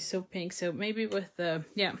everything is so pink. So maybe with the,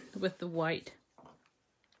 yeah, with the white.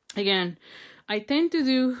 Again, I tend to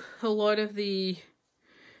do a lot of the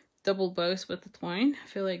double bows with the twine. I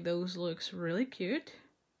feel like those looks really cute.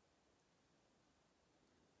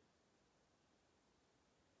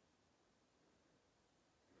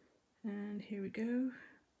 And here we go.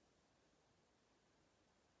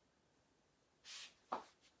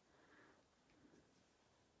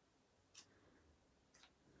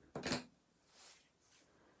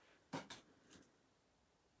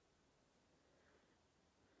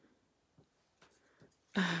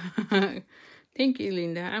 Thank you,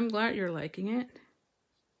 Linda. I'm glad you're liking it.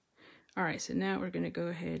 All right, so now we're gonna go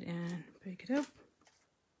ahead and pick it up.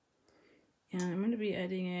 And I'm gonna be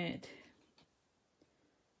adding it.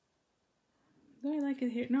 Do I like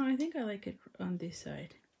it here? No, I think I like it on this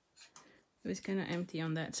side. It was kind of empty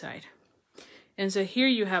on that side. And so here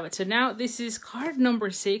you have it. So now this is card number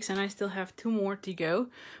 6 and I still have 2 more to go.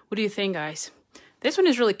 What do you think, guys? This one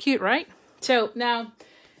is really cute, right? So now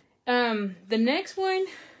the next one.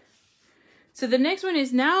 So the next one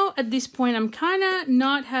is now at this point, I'm kind of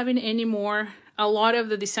not having any more, a lot of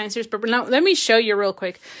the design series paper. Now let me show you real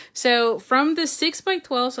quick. So from the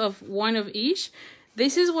 6x12s of one of each,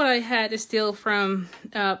 this is what I had still from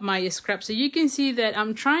my scrap. So you can see that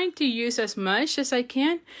I'm trying to use as much as I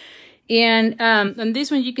can. And on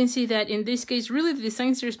this one, you can see that in this case, really the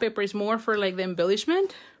design series paper is more for like the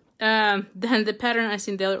embellishment than the pattern as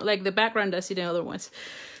in the other, like the background as in the other ones.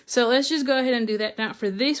 So let's just go ahead and do that. Now for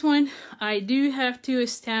this one, I do have to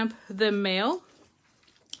stamp the male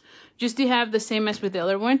just to have the same as with the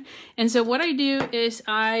other one. And so what I do is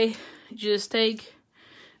I just take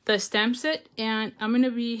the stamp set and I'm going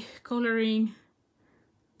to be coloring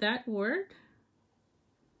that word.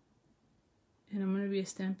 And I'm going to be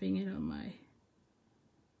stamping it on my...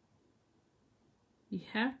 You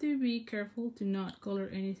have to be careful to not color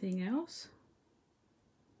anything else.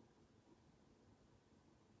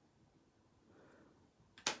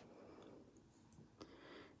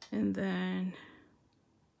 And then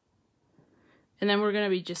we're going to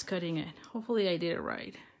be just cutting it. Hopefully I did it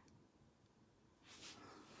right.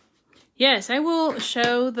 Yes, I will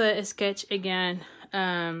show the sketch again.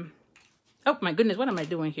 Oh my goodness, what am I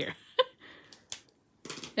doing here?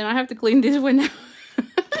 And I have to clean this one now.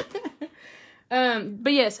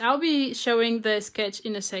 But yes, I'll be showing the sketch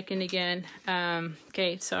in a second again.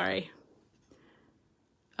 Okay, sorry.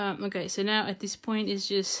 Okay, so now at this point it's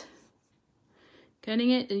just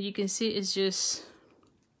cutting it, and you can see it's just,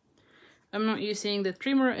 I'm not using the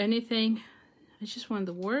trimmer or anything. I just want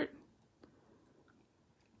the word,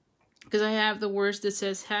 because I have the words that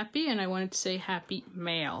says happy and I wanted to say happy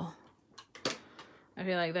male. I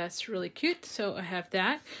feel like that's really cute, so I have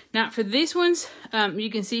that. Now for these ones,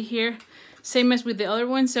 you can see here, same as with the other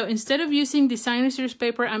one. So instead of using designer series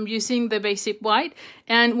paper, I'm using the basic white.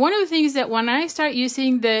 And one of the things that when I start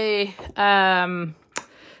using the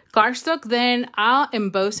cardstock, then I'll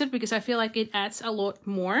emboss it because I feel like it adds a lot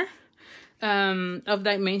more of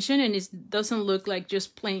dimension and it doesn't look like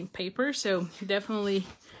just plain paper. So definitely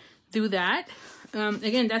do that.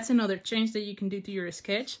 Again, that's another change that you can do to your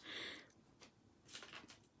sketch.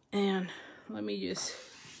 And let me just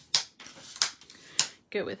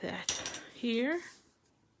go with that here.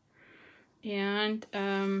 And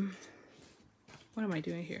what am I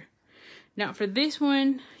doing here? Now for this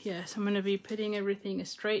one, yes, I'm going to be putting everything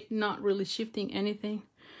straight, not really shifting anything.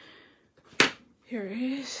 Here it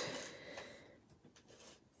is.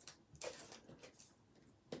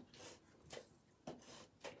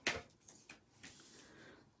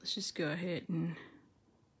 Let's just go ahead and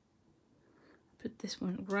put this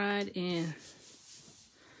one right in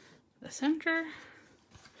the center.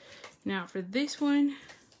 Now for this one,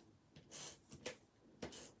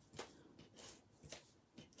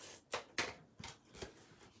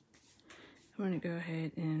 I'm going to go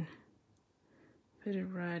ahead and put it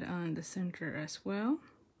right on the center as well,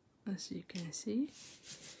 as you can see.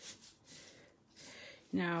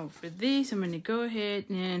 Now for this, I'm going to go ahead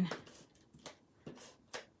and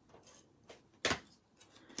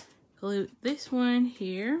glue this one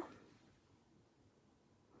here.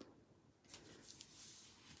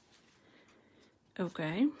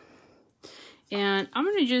 Okay. And I'm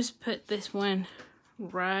going to just put this one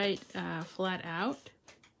right flat out.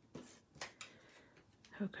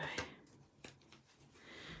 Okay.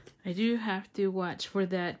 I do have to watch for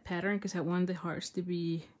that pattern because I want the hearts to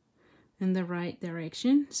be in the right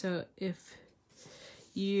direction. So if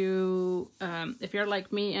you're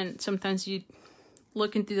like me and sometimes you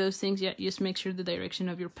look into those things, yeah, just make sure the direction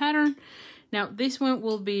of your pattern. Now this one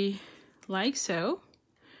will be like so.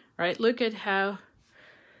 Right? Look at how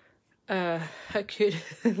cute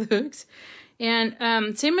it looks.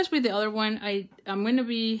 And same as with the other one, I'm going to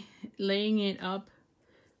be laying it up,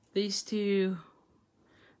 these two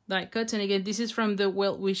die cuts. And again, this is from the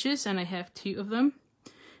Well Wishes and I have 2 of them.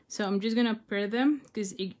 So I'm just going to pair them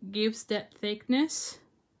because it gives that thickness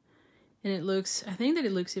And it looks, I think that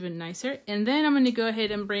it looks even nicer. And then I'm going to go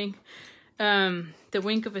ahead and bring the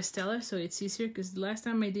wing of Estella so it's easier, because the last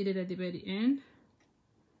time I did it at the very end.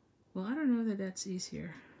 Well, I don't know that that's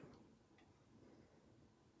easier.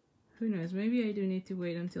 Who knows? Maybe I do need to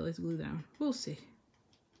wait until it's glued down. We'll see.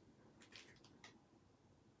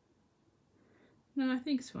 No, I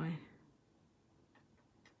think it's fine.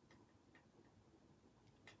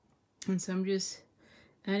 And so I'm just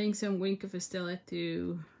adding some wink of Estella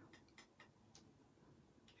to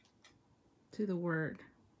the word.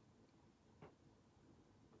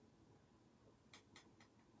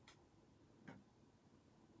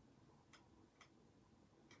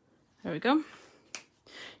 There we go.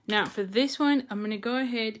 Now for this one, I'm gonna go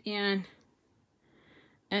ahead and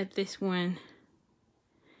add this one.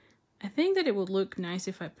 I think that it would look nice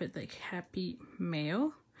if I put like happy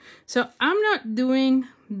mail. So I'm not doing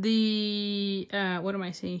the, what am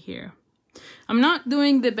I saying here? I'm not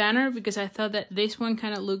doing the banner because I thought that this one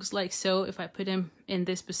kind of looks like so if I put him in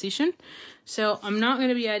this position. So I'm not going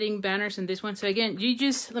to be adding banners in this one. So again,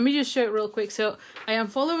 let me just show it real quick. So I am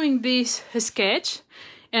following this sketch.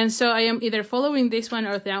 And so I am either following this one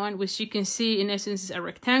or that one, which you can see in essence is a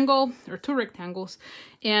rectangle or two rectangles,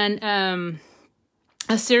 and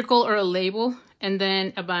a circle or a label, and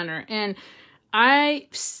then a banner. And I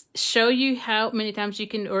show you how many times you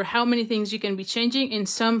can, or how many things you can be changing. In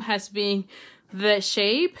some has been the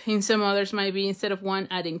shape, in some others might be instead of one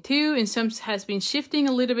adding two, in some has been shifting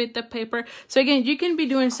a little bit the paper. So again, you can be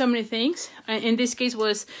doing so many things. In this case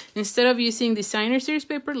was, instead of using designer series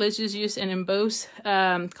paper, let's just use an embossed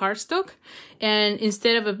cardstock. And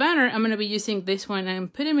instead of a banner, I'm going to be using this one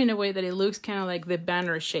and put them in a way that it looks kind of like the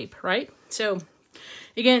banner shape, right? So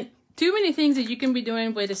again, too many things that you can be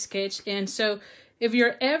doing with a sketch. And so if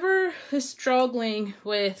you're ever struggling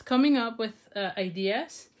with coming up with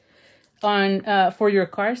ideas on for your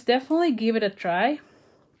cards, definitely give it a try.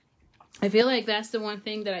 I feel like that's the one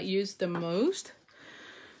thing that I use the most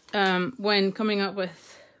when coming up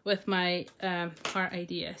with my card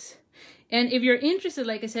ideas. And if you're interested,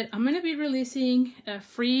 like I said, I'm going to be releasing a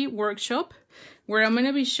free workshop where I'm going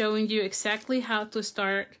to be showing you exactly how to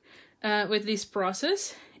start with this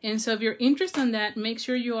process. And so if you're interested in that, make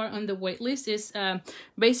sure you are on the wait list. It's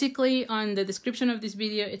basically on the description of this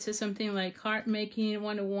video, it says something like card making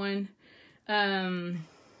 101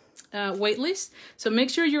 wait list. So make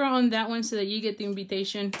sure you're on that one so that you get the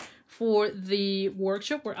invitation for the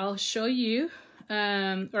workshop where I'll show you,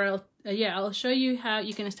 I'll show you how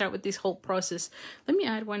you can start with this whole process. Let me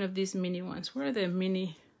add one of these mini ones. Where are the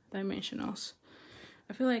mini dimensionals?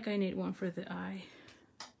 I feel like I need one for the eye.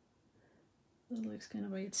 It looks kind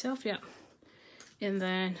of by itself, yeah. And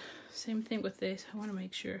then same thing with this. I want to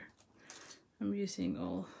make sure I'm using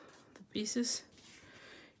all the pieces,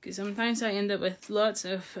 because sometimes I end up with lots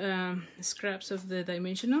of scraps of the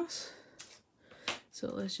dimensionals.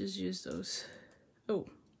 So let's just use those. Oh,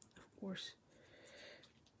 of course.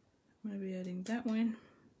 I'm going to be adding that one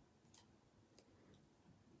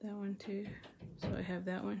too. So I have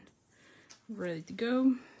that one ready to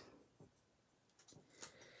go.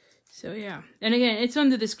 So yeah, and again, it's on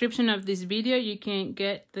the description of this video. You can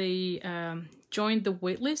get the join the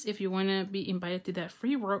waitlist if you want to be invited to that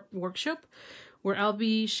free workshop where I'll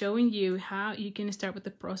be showing you how you can start with the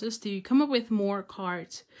process to come up with more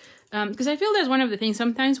cards. Because I feel that's one of the things.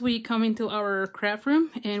 Sometimes we come into our craft room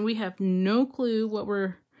and we have no clue what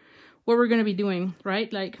we're gonna be doing,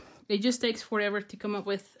 right? Like it just takes forever to come up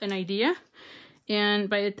with an idea, and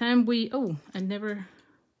by the time I never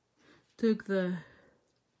took the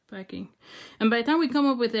packing. And by the time we come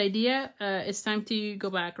up with the idea, it's time to go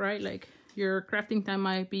back, right? Like your crafting time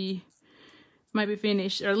might be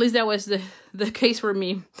finished, or at least that was the case for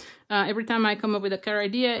me. Every time I come up with a card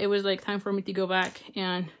idea, it was like time for me to go back,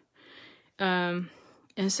 and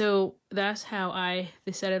so that's how I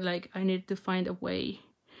decided like I needed to find a way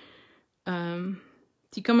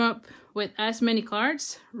to come up with as many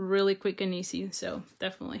cards really quick and easy. So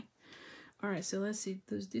definitely. All right, so let's see,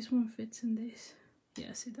 does this one fits in this?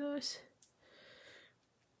 Yes, it does.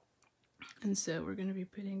 And so we're going to be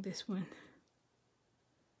putting this one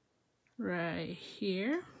right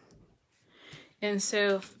here. And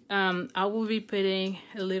so I will be putting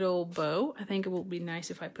a little bow. I think it will be nice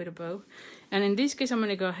if I put a bow. And in this case, I'm going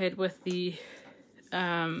to go ahead with the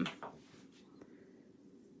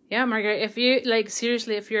yeah, Margaret, if you like,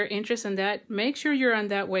 seriously, if you're interested in that, make sure you're on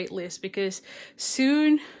that wait list, because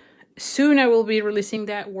soon I will be releasing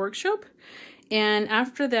that workshop. And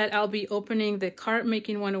after that, I'll be opening the Card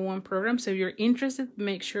Making 101 program. So if you're interested,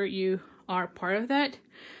 make sure you are part of that.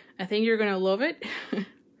 I think you're going to love it.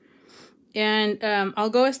 And I'll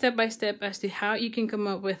go step by step as to how you can come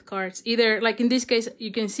up with cards. Either, like in this case,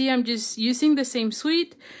 you can see I'm just using the same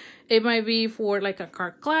suite. It might be for like a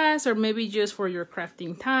card class, or maybe just for your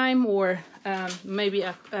crafting time, or maybe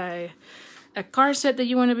a card set that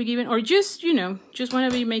you want to be given, or just, you know, just want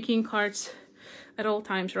to be making cards at all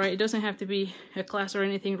times, right? It doesn't have to be a class or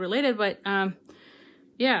anything related, but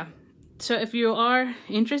yeah. So if you are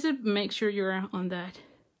interested, make sure you're on that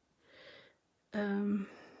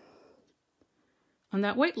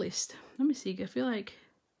wait list. Let me see. I feel like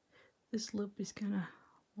this loop is kind of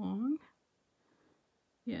long.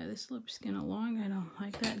 Yeah, this loop is kind of long. I don't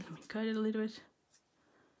like that. Let me cut it a little bit.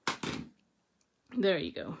 There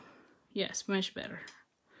you go. Yes, much better.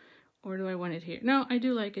 Or do I want it here? No, I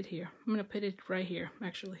do like it here. I'm gonna put it right here,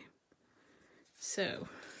 actually. So,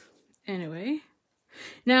 anyway.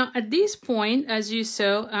 Now, at this point, as you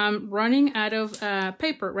saw, I'm running out of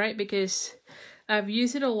paper, right? Because I've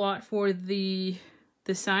used it a lot for the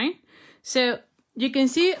design. So you can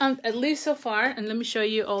see at least so far, and let me show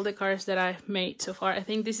you all the cards that I've made so far. I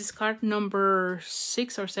think this is card number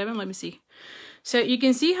 6 or 7. Let me see. So you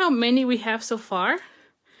can see how many we have so far.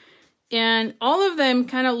 And all of them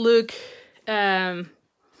kind of look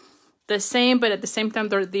the same, but at the same time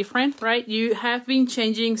they're different, right? You have been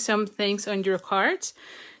changing some things on your cards.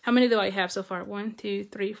 How many do I have so far? 1, 2,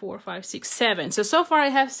 3, 4, 5, 6, 7. So far I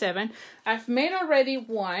have 7. I've made already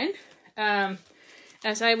one.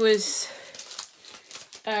 As I was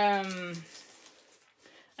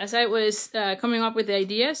coming up with the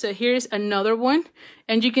idea. So here's another one.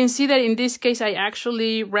 And you can see that in this case, I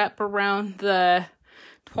actually wrap around the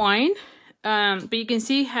twine. But you can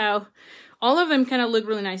see how all of them kind of look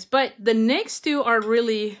really nice. But the next two are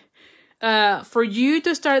really for you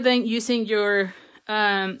to start then using your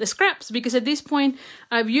the scraps, because at this point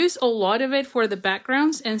I've used a lot of it for the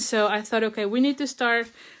backgrounds. And so I thought, okay, we need to start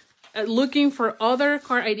looking for other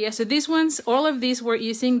card ideas. So these ones, all of these were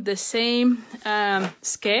using the same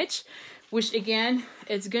sketch, which again,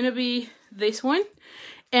 it's gonna be this one.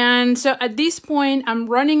 And so at this point, I'm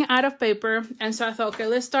running out of paper. And so I thought, okay,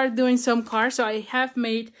 let's start doing some cards. So I have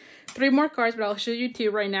made 3 more cards, but I'll show you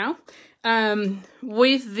 2 right now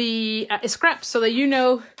with the scraps, so that you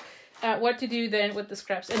know what to do then with the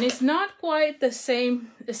scraps. And it's not quite the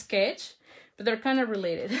same sketch, but they're kind of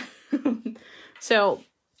related. So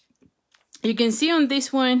you can see on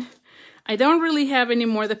this one, I don't really have any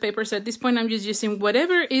more of the paper. So at this point, I'm just using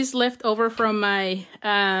whatever is left over from my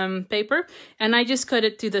paper. And I just cut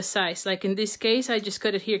it to the size. Like in this case, I just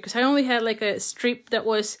cut it here because I only had like a strip that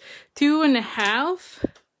was 2.5,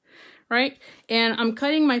 right? And I'm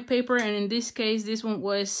cutting my paper. And in this case, this one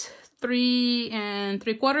was 3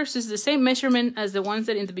 3/4. Is the same measurement as the ones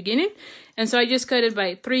that in the beginning. And so I just cut it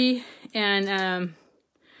by 3 and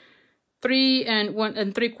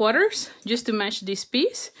 1 3/4 just to match this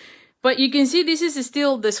piece. But you can see this is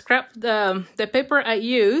still the scrap, the paper I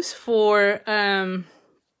use for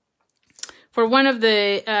one of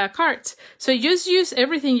the cards. So just use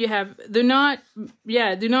everything you have. Do not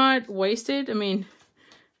waste it. I mean,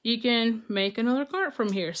 you can make another card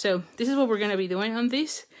from here. So this is what we're gonna be doing on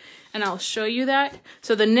this, and I'll show you that.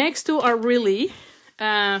 So the next 2 are really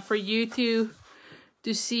for you to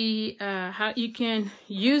see how you can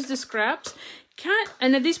use the scraps.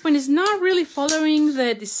 And at this point, it's not really following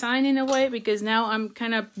the design in a way, because now I'm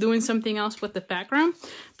kind of doing something else with the background,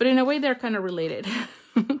 but in a way they're kind of related.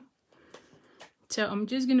 So I'm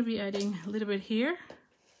just going to be adding a little bit here.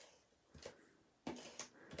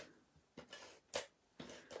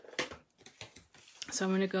 So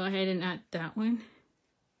I'm going to go ahead and add that one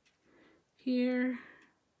here.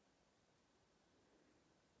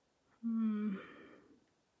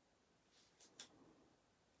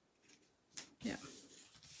 Yeah.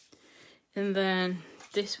 And then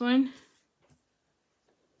this one.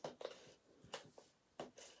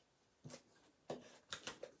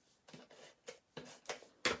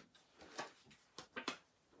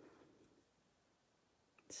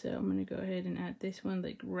 So I'm going to go ahead and add this one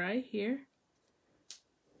like right here.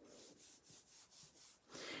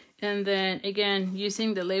 And then again,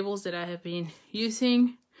 using the labels that I have been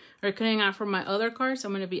using or cutting out from my other cards,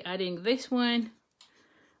 I'm going to be adding this one.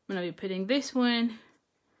 I'm going to be putting this one,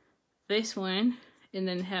 and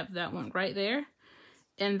then have that one right there.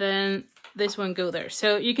 And then this one go there.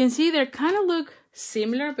 So you can see they kind of look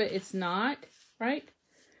similar, but it's not, right?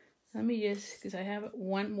 Let me just, because I have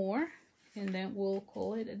one more, and then we'll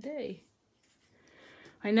call it a day.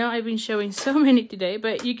 I know I've been showing so many today,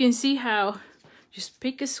 but you can see how just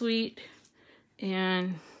pick a suite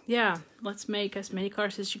and yeah, let's make as many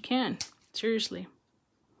cards as you can. Seriously.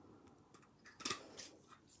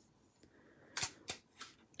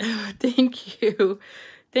 Thank you.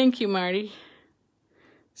 Thank you, Marty.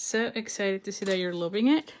 So excited to see that you're loving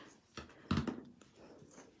it.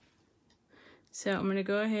 So I'm gonna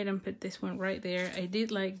go ahead and put this one right there. I did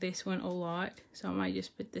like this one a lot, so I might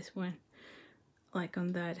just put this one like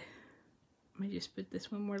on that. I might just put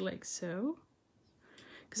this one more like so.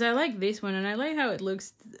 Because I like this one and I like how it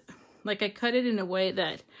looks. Like I cut it in a way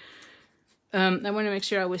that I want to make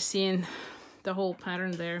sure I was seeing the whole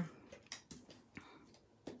pattern there.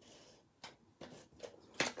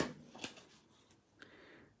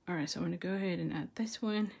 Alright, so I'm going to go ahead and add this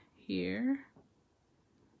one here.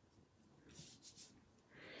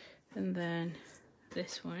 And then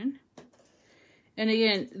this one. And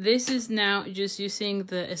again, this is now just using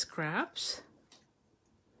the scraps,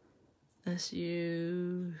 as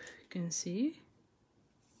you can see.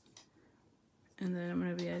 And then I'm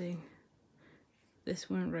going to be adding this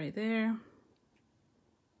one right there.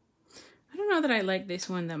 I don't know that I like this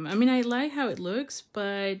one that much. I mean, I like how it looks,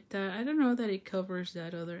 but I don't know that it covers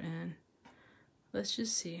that other end. Let's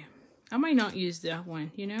just see. I might not use that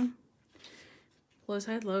one, you know? Plus,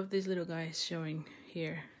 I love these little guys showing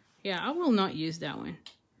here. Yeah, I will not use that one.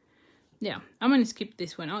 Yeah, I'm going to skip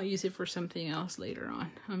this one. I'll use it for something else later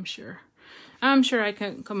on, I'm sure. I'm sure I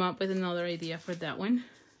can come up with another idea for that one.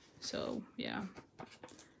 So, yeah.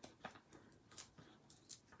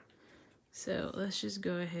 So, let's just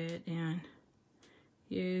go ahead and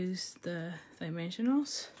use the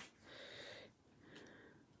dimensionals.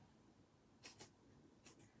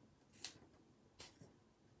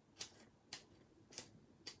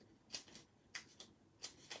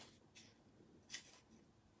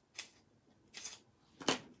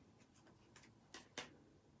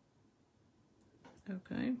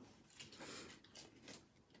 Okay.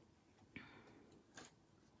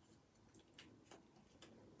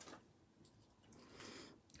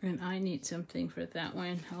 And I need something for that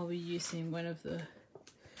one. I'll be using one of the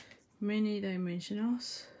mini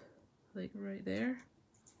dimensionals, like right there.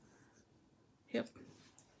 Yep.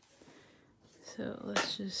 So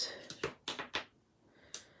let's just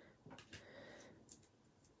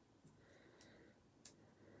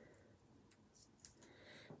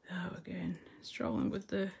again, struggling with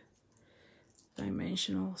the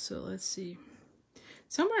dimensional. So let's see.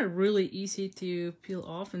 Some are really easy to peel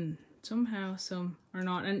off and somehow some are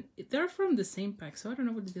not, and they're from the same pack, so I don't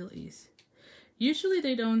know what the deal is. Usually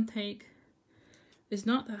they don't take, it's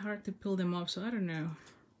not that hard to peel them off, so I don't know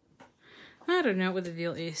what the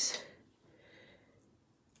deal is.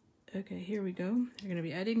 Okay, here we go. We're gonna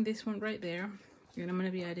be adding this one right there, and I'm gonna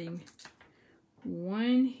be adding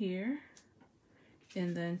one here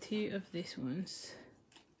and then two of these ones,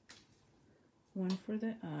 one for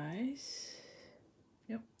the eyes,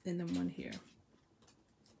 yep, and then one here.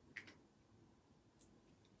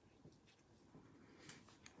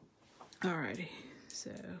 Alrighty,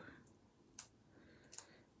 so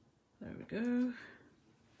there we go.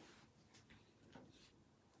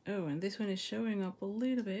 Oh, and this one is showing up a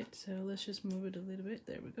little bit, so let's just move it a little bit.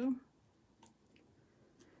 There we go.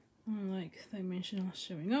 Like dimensional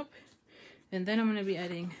showing up. And then I'm going to be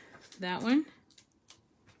adding that one.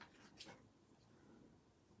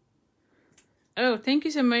 Oh, thank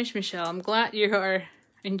you so much, Michelle. I'm glad you are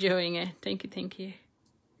enjoying it. Thank you, thank you.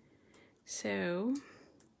 So,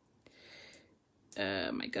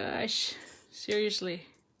 oh my gosh, seriously.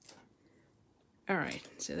 All right,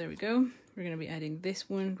 so there we go. We're gonna be adding this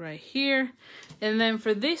one right here. And then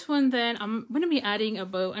for this one, then I'm gonna be adding a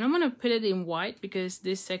bow, and I'm gonna put it in white because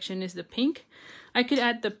this section is the pink. I could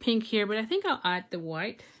add the pink here, but I think I'll add the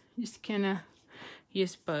white. Just kinda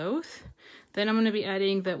use both. Then I'm gonna be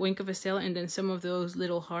adding the wink of a Stella and then some of those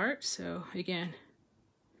little hearts. So again,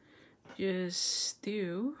 just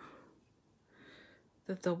do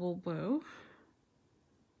the double bow.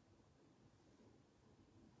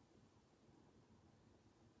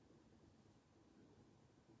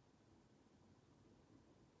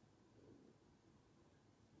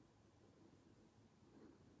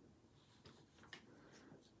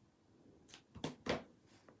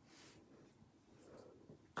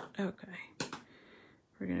 Okay,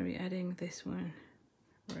 we're gonna be adding this one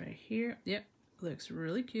right here. Yep, looks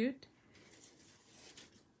really cute.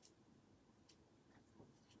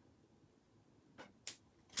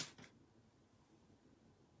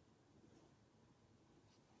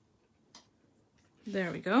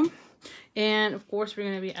 There we go. And of course we're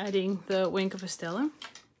gonna be adding the wink of a Stella.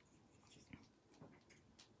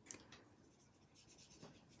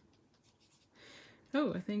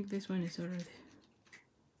 Oh, I think this one is already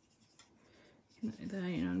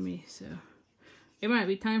dying on me, so it might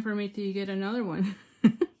be time for me to get another one.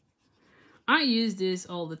 I use this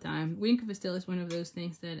all the time. Wink of a Steel is one of those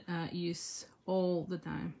things that I use all the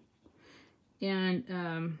time. And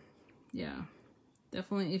yeah,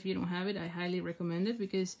 definitely if you don't have it, I highly recommend it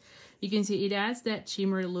because you can see it adds that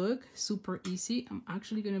shimmer look, super easy. I'm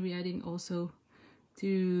actually going to be adding also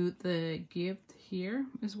to the gift here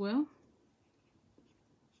as well.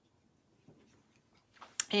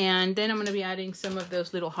 And then I'm going to be adding some of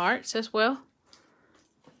those little hearts as well.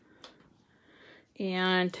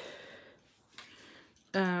 And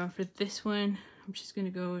for this one, I'm just going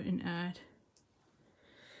to go and add,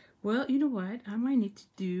 well, you know what? I might need to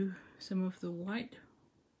do some of the white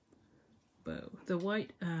bow, the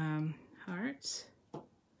white hearts,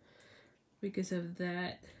 because of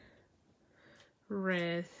that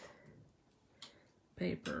red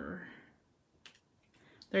paper.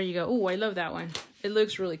 There you go. Oh, I love that one. It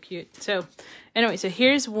looks really cute. So anyway, so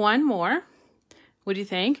here's one more. What do you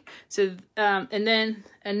think? So, and then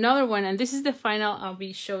another one, and this is the final I'll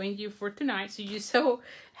be showing you for tonight. So you saw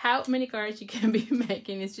how many cards you can be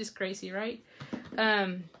making. It's just crazy, right?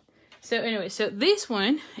 So anyway, so this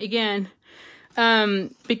one, again,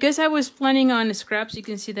 because I was planning on scraps, you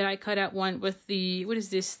can see that I cut out one with the, what is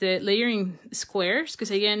this? The layering squares.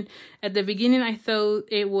 Because again, at the beginning, I thought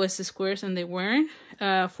it was the squares and they weren't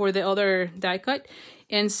for the other die cut.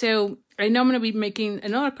 And so I know I'm going to be making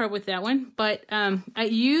another card with that one, but I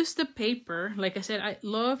use the paper. Like I said, I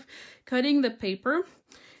love cutting the paper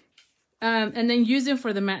and then use them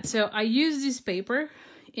for the mat. So I use this paper,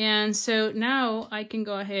 and so now I can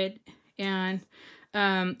go ahead and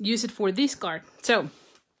use it for this card. So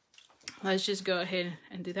let's just go ahead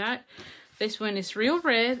and do that. This one is real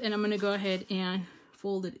red, and I'm going to go ahead and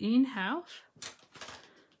fold it in half.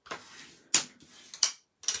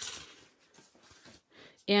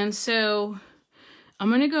 And so I'm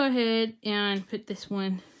going to go ahead and put this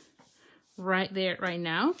one right there right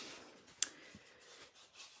now.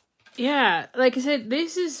 Yeah, like I said,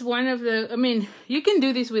 this is one of the, I mean, you can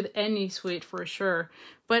do this with any suite for sure.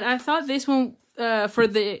 But I thought this one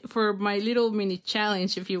for my little mini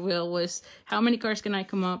challenge, if you will, was how many cards can I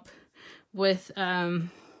come up with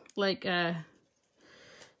like a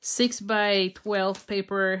 6x12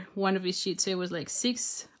 paper, one of each sheet. So it was like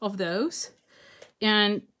 6 of those.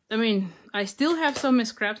 And I mean, I still have some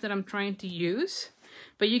scraps that I'm trying to use,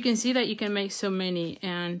 but you can see that you can make so many.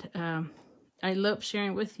 And I love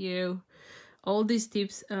sharing with you all these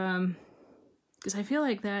tips because I feel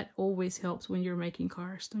like that always helps when you're making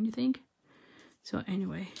cards, don't you think? So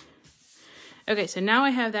anyway, okay, so now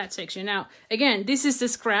I have that section. Now, again, this is the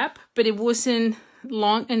scrap, but it wasn't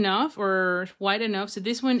long enough or wide enough. So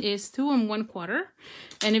this one is 2 1/4.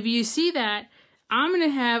 And if you see that, I'm going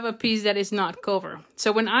to have a piece that is not covered.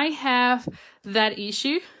 So when I have that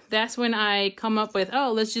issue, that's when I come up with,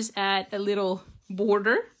 oh, let's just add a little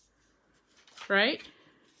border, right?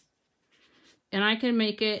 And I can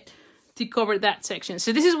make it to cover that section.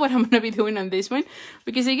 So this is what I'm going to be doing on this one.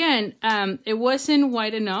 Because again, it wasn't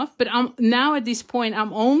wide enough, but now at this point,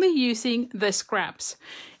 I'm only using the scraps.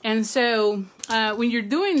 And so when you're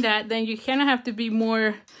doing that, then you kind of have to be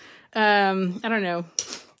more, I don't know,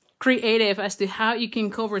 creative as to how you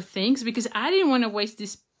can cover things, because I didn't want to waste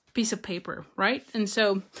this piece of paper, right? And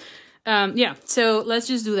so yeah, so let's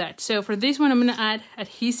just do that. So for this one, I'm going to add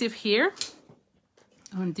adhesive here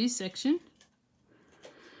on this section,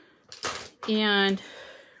 and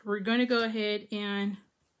we're going to go ahead and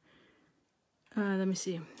let me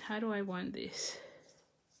see, how do I want this?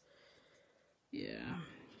 Yeah,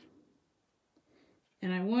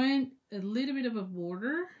 and I want a little bit of a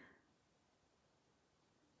border,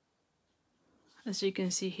 as you can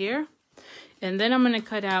see here. And then I'm going to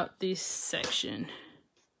cut out this section.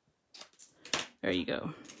 There you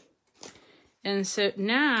go. And so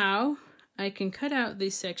now I can cut out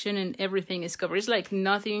this section and everything is covered. It's like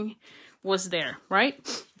nothing was there,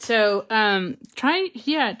 right? So try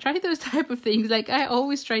those type of things. Like I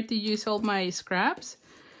always try to use all my scraps.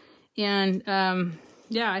 And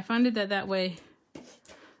yeah, I found it that way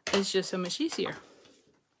it's just so much easier.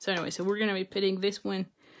 So anyway, so we're going to be putting this one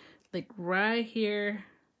like right here.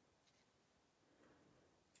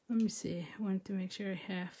 Let me see. I wanted to make sure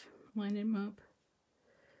I have lined them up.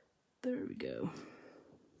 There we go.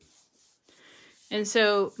 And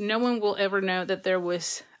so no one will ever know that there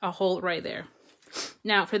was a hole right there.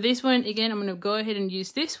 Now for this one, again, I'm going to go ahead and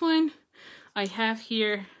use this one. I have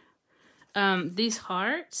here these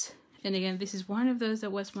hearts. And again, this is one of those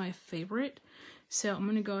that was my favorite. So I'm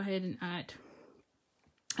going to go ahead and add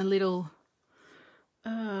a little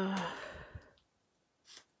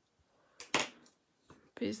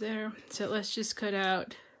piece there. So let's just cut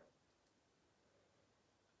out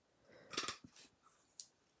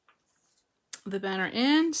the banner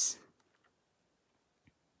ends.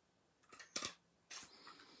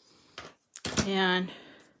 And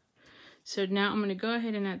so now I'm going to go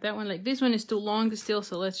ahead and add that one. Like this one is too long still,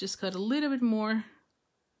 so let's just cut a little bit more.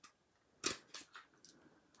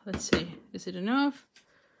 Let's see, is it enough?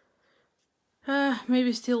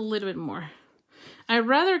 Maybe still a little bit more. I'd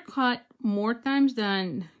rather cut more times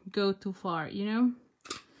than go too far, you know?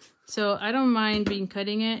 So I don't mind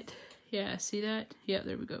cutting it. Yeah, see that? Yeah,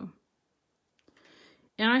 there we go.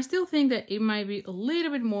 And I still think that it might be a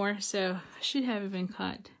little bit more, so I should have it been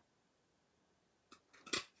cut.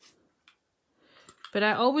 But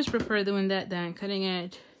I always prefer doing that than cutting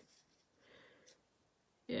it.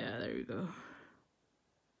 Yeah, there we go.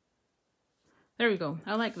 There we go.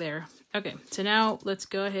 I like there. Okay, so now let's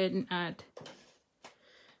go ahead and add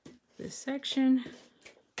this section.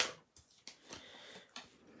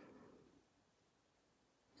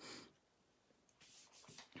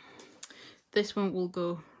 This one will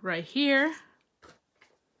go right here.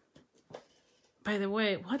 By the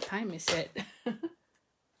way, what time is it?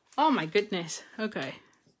 Oh my goodness. Okay.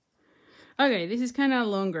 Okay, this is kind of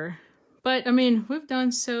longer. But, I mean, we've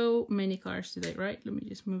done so many cards today, right? Let me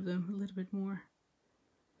just move them a little bit more.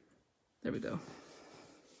 There we go.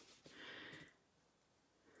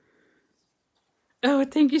 Oh,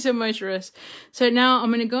 thank you so much, Russ. So now I'm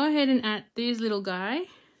going to go ahead and add this little guy.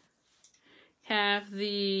 Have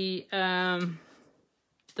the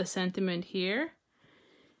sentiment here.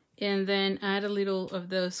 And then add a little of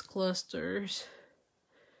those clusters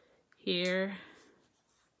here.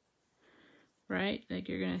 Right? Like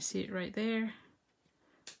you're going to see it right there.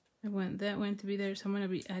 I want that one to be there, so I'm going to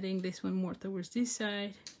be adding this one more towards this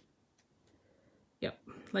side. Yep,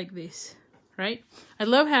 like this, right? I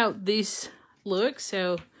love how this looks,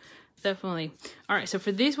 so definitely. All right, so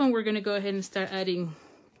for this one, we're going to go ahead and start adding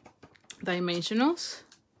dimensionals.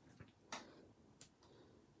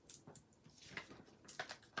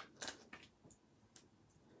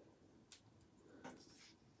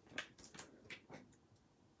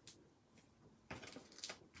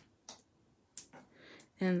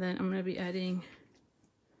 And then I'm going to be adding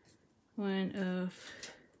one of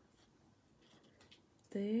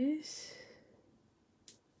this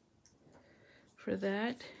for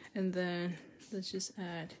that. And then let's just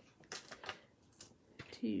add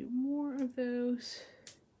 2 more of those.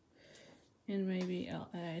 And maybe I'll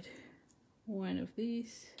add one of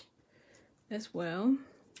these as well.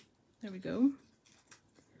 There we go.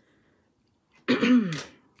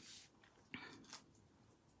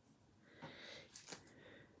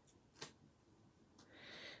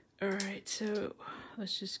 All right, so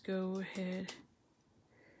let's just go ahead.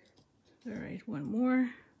 All right, one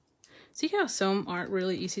more. See how some are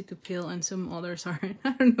really easy to peel and some others aren't?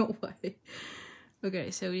 I don't know why.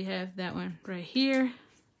 Okay, so we have that one right here.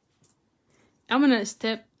 I'm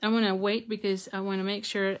gonna wait because I wanna make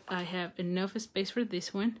sure I have enough space for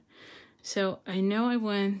this one. So I know I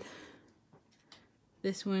want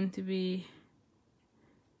this one to be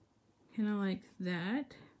kind of like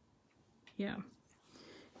that. Yeah.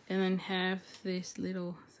 And then have this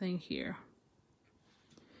little thing here.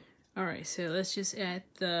 All right, so let's just add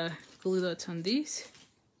the glue dots on these.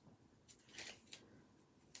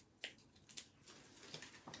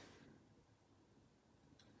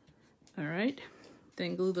 All right,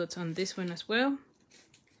 then glue dots on this one as well.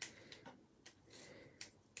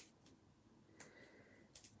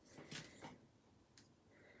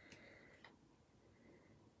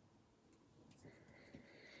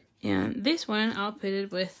 And this one, I'll put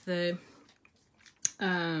it with the,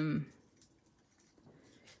 oh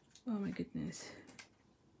my goodness,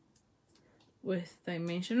 with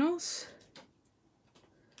dimensionals.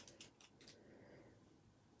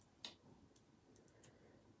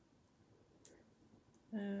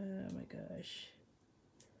 Oh my gosh.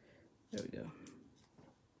 There we go.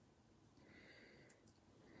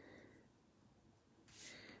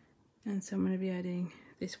 And so I'm going to be adding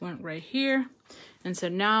this one right here. And so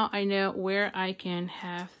now I know where I can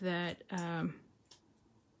have that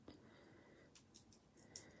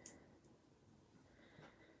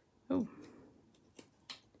oh,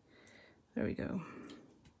 there we go.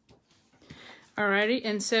 Alrighty,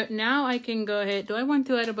 and so now I can go ahead. Do I want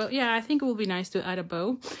to add a bow? Yeah, I think it will be nice to add a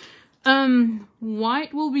bow.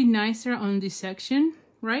 White will be nicer on this section,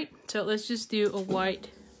 right? So let's just do a white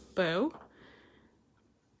bow.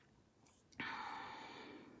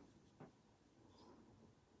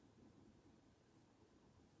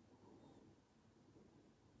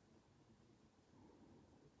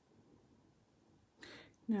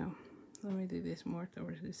 Now, let me do this more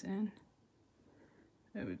towards this end.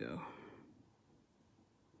 There we go.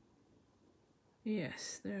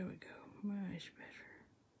 Yes, there we go. much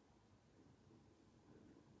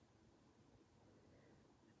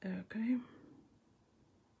better. Okay.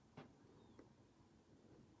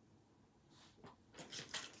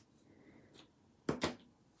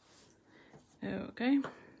 Okay.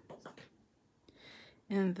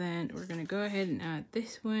 And then we're gonna go ahead and add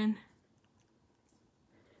this one.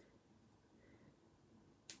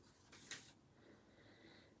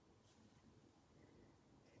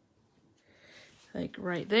 Like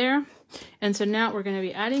right there. And so now we're gonna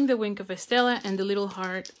be adding the wing of a Stella and the little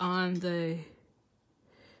heart on the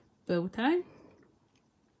bow tie,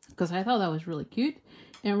 because I thought that was really cute.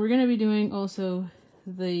 And we're gonna be doing also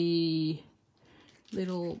the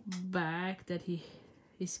little bag that he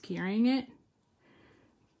is carrying it,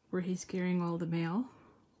 where he's carrying all the mail.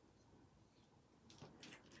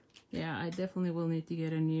 Yeah, I definitely will need to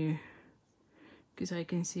get a new, because I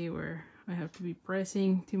can see where I have to be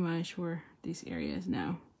pressing too much for these areas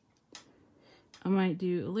now. I might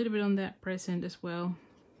do a little bit on that present as well.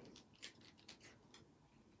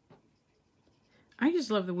 I just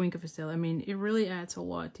love the wing of a Stella. I mean, it really adds a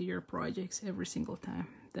lot to your projects every single time,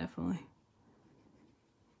 definitely.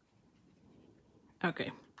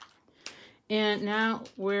 Okay. And now,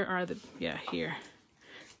 where are the, yeah, here.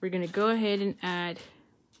 We're gonna go ahead and add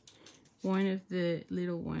one of the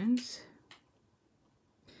little ones.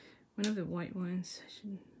 One of the white ones.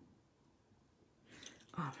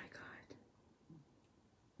 Oh my god.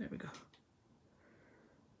 There we go.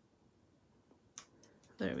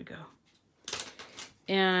 There we go.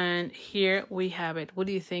 And here we have it. What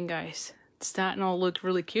do you think, guys? Does that not look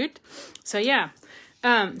really cute? So yeah.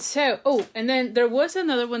 Oh, and then there was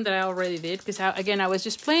another one that I already did, because again, I was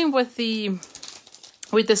just playing with the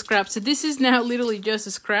scraps. So this is now literally just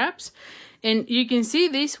the scraps. And you can see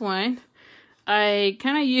this one. I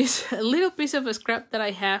kind of use a little piece of a scrap that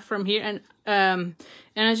I have from here, and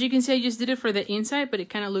as you can see, I just did it for the inside, but it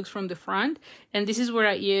kind of looks from the front. And this is where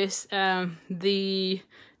I use the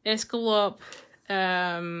escalope,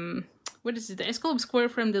 what is it? The escalope square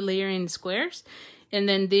from the layering squares, and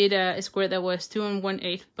then did a square that was 2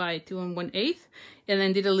 1/8 by 2 1/8, and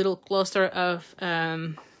then did a little cluster of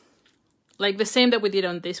like the same that we did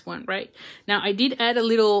on this one, right? Now I did add a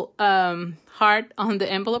little heart on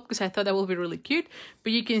the envelope because I thought that would be really cute,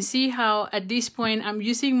 but you can see how at this point I'm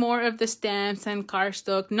using more of the stamps and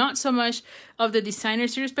cardstock, not so much of the designer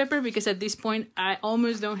series paper, because at this point I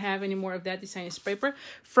almost don't have any more of that designer paper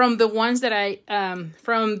from the ones that I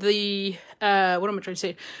from the what am I trying to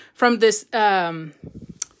say, from this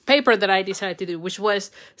paper that I decided to do, which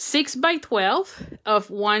was 6 by 12 of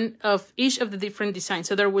one of each of the different designs.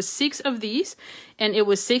 So there was 6 of these, and it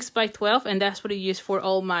was 6 by 12, and that's what I used for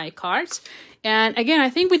all my cards. And again, I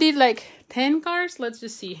think we did like 10 cards. Let's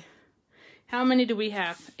just see, how many do we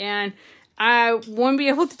have? And I won't be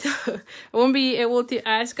able to I won't be able to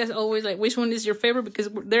ask, as always, like which one is your favorite, because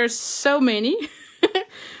there's so many.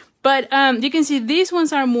 But you can see these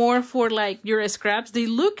ones are more for like your scraps. They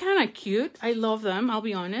look kind of cute. I love them. I'll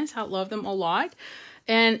be honest. I love them a lot.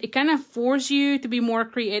 And it kind of forces you to be more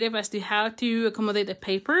creative as to how to accommodate the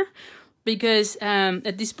paper, because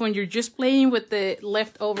at this point you're just playing with the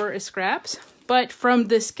leftover scraps. But from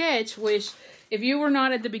the sketch, which if you were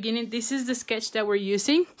not at the beginning, this is the sketch that we're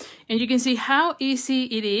using. And you can see how easy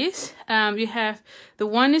it is. You have the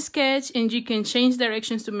one sketch, and you can change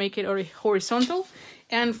directions to make it horizontal.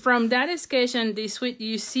 And from that sketch and this suite,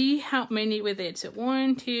 you see how many with it. So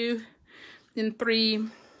 1, 2, and 3,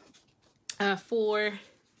 4,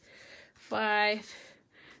 5,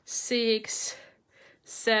 6,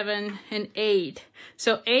 7, and 8.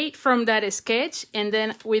 So 8 from that sketch, and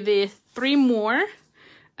then we did 3 more,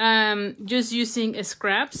 just using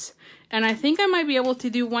scraps. And I think I might be able to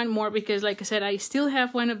do one more, because like I said, I still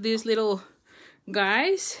have one of these little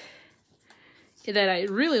guys that I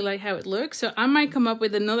really like how it looks. So I might come up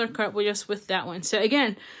with another card just with that one. So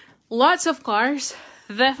again, lots of cards.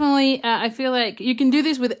 Definitely, I feel like you can do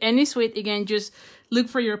this with any suite. Again, just look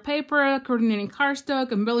for your paper, coordinating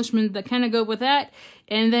cardstock, embellishment that kind of go with that,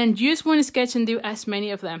 and then use one sketch and do as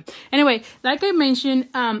many of them. Anyway, like I mentioned,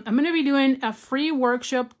 I'm going to be doing a free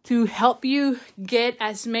workshop to help you get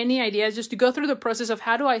as many ideas, just to go through the process of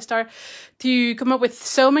how do I start to come up with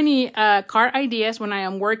so many card ideas when I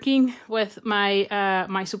am working with my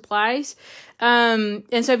my supplies. And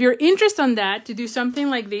so if you're interested in that, to do something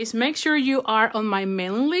like this, make sure you are on my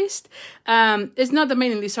mailing list. It's not the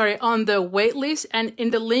mailing list, sorry, on the wait list. And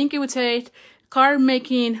in the link, it would say Card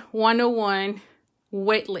Making 101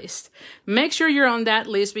 wait list. Make sure you're on that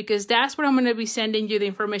list because that's where I'm going to be sending you the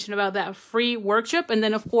information about that free workshop. And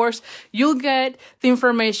then of course you'll get the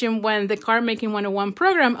information when the card making 101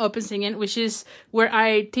 program opens again, which is where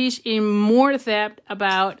I teach in more depth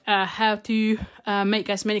about how to make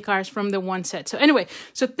as many cards from the one set. So anyway,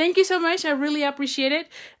 so thank you so much. I really appreciate it.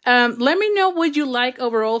 Let me know what you like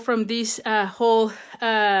overall from this whole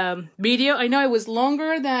video. I know it was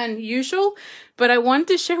longer than usual, but I want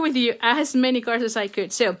to share with you as many cards as I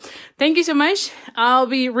could. So thank you so much. I'll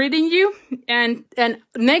be reading you, and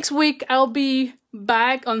next week I'll be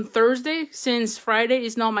back on Thursday since Friday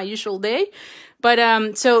is not my usual day.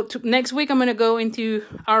 But so next week I'm going to go into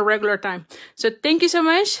our regular time. So thank you so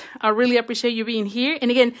much. I really appreciate you being here. And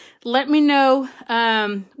again, let me know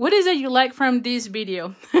what is it you like from this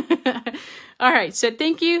video. All right. So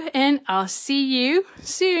thank you, and I'll see you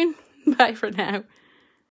soon. Bye for now.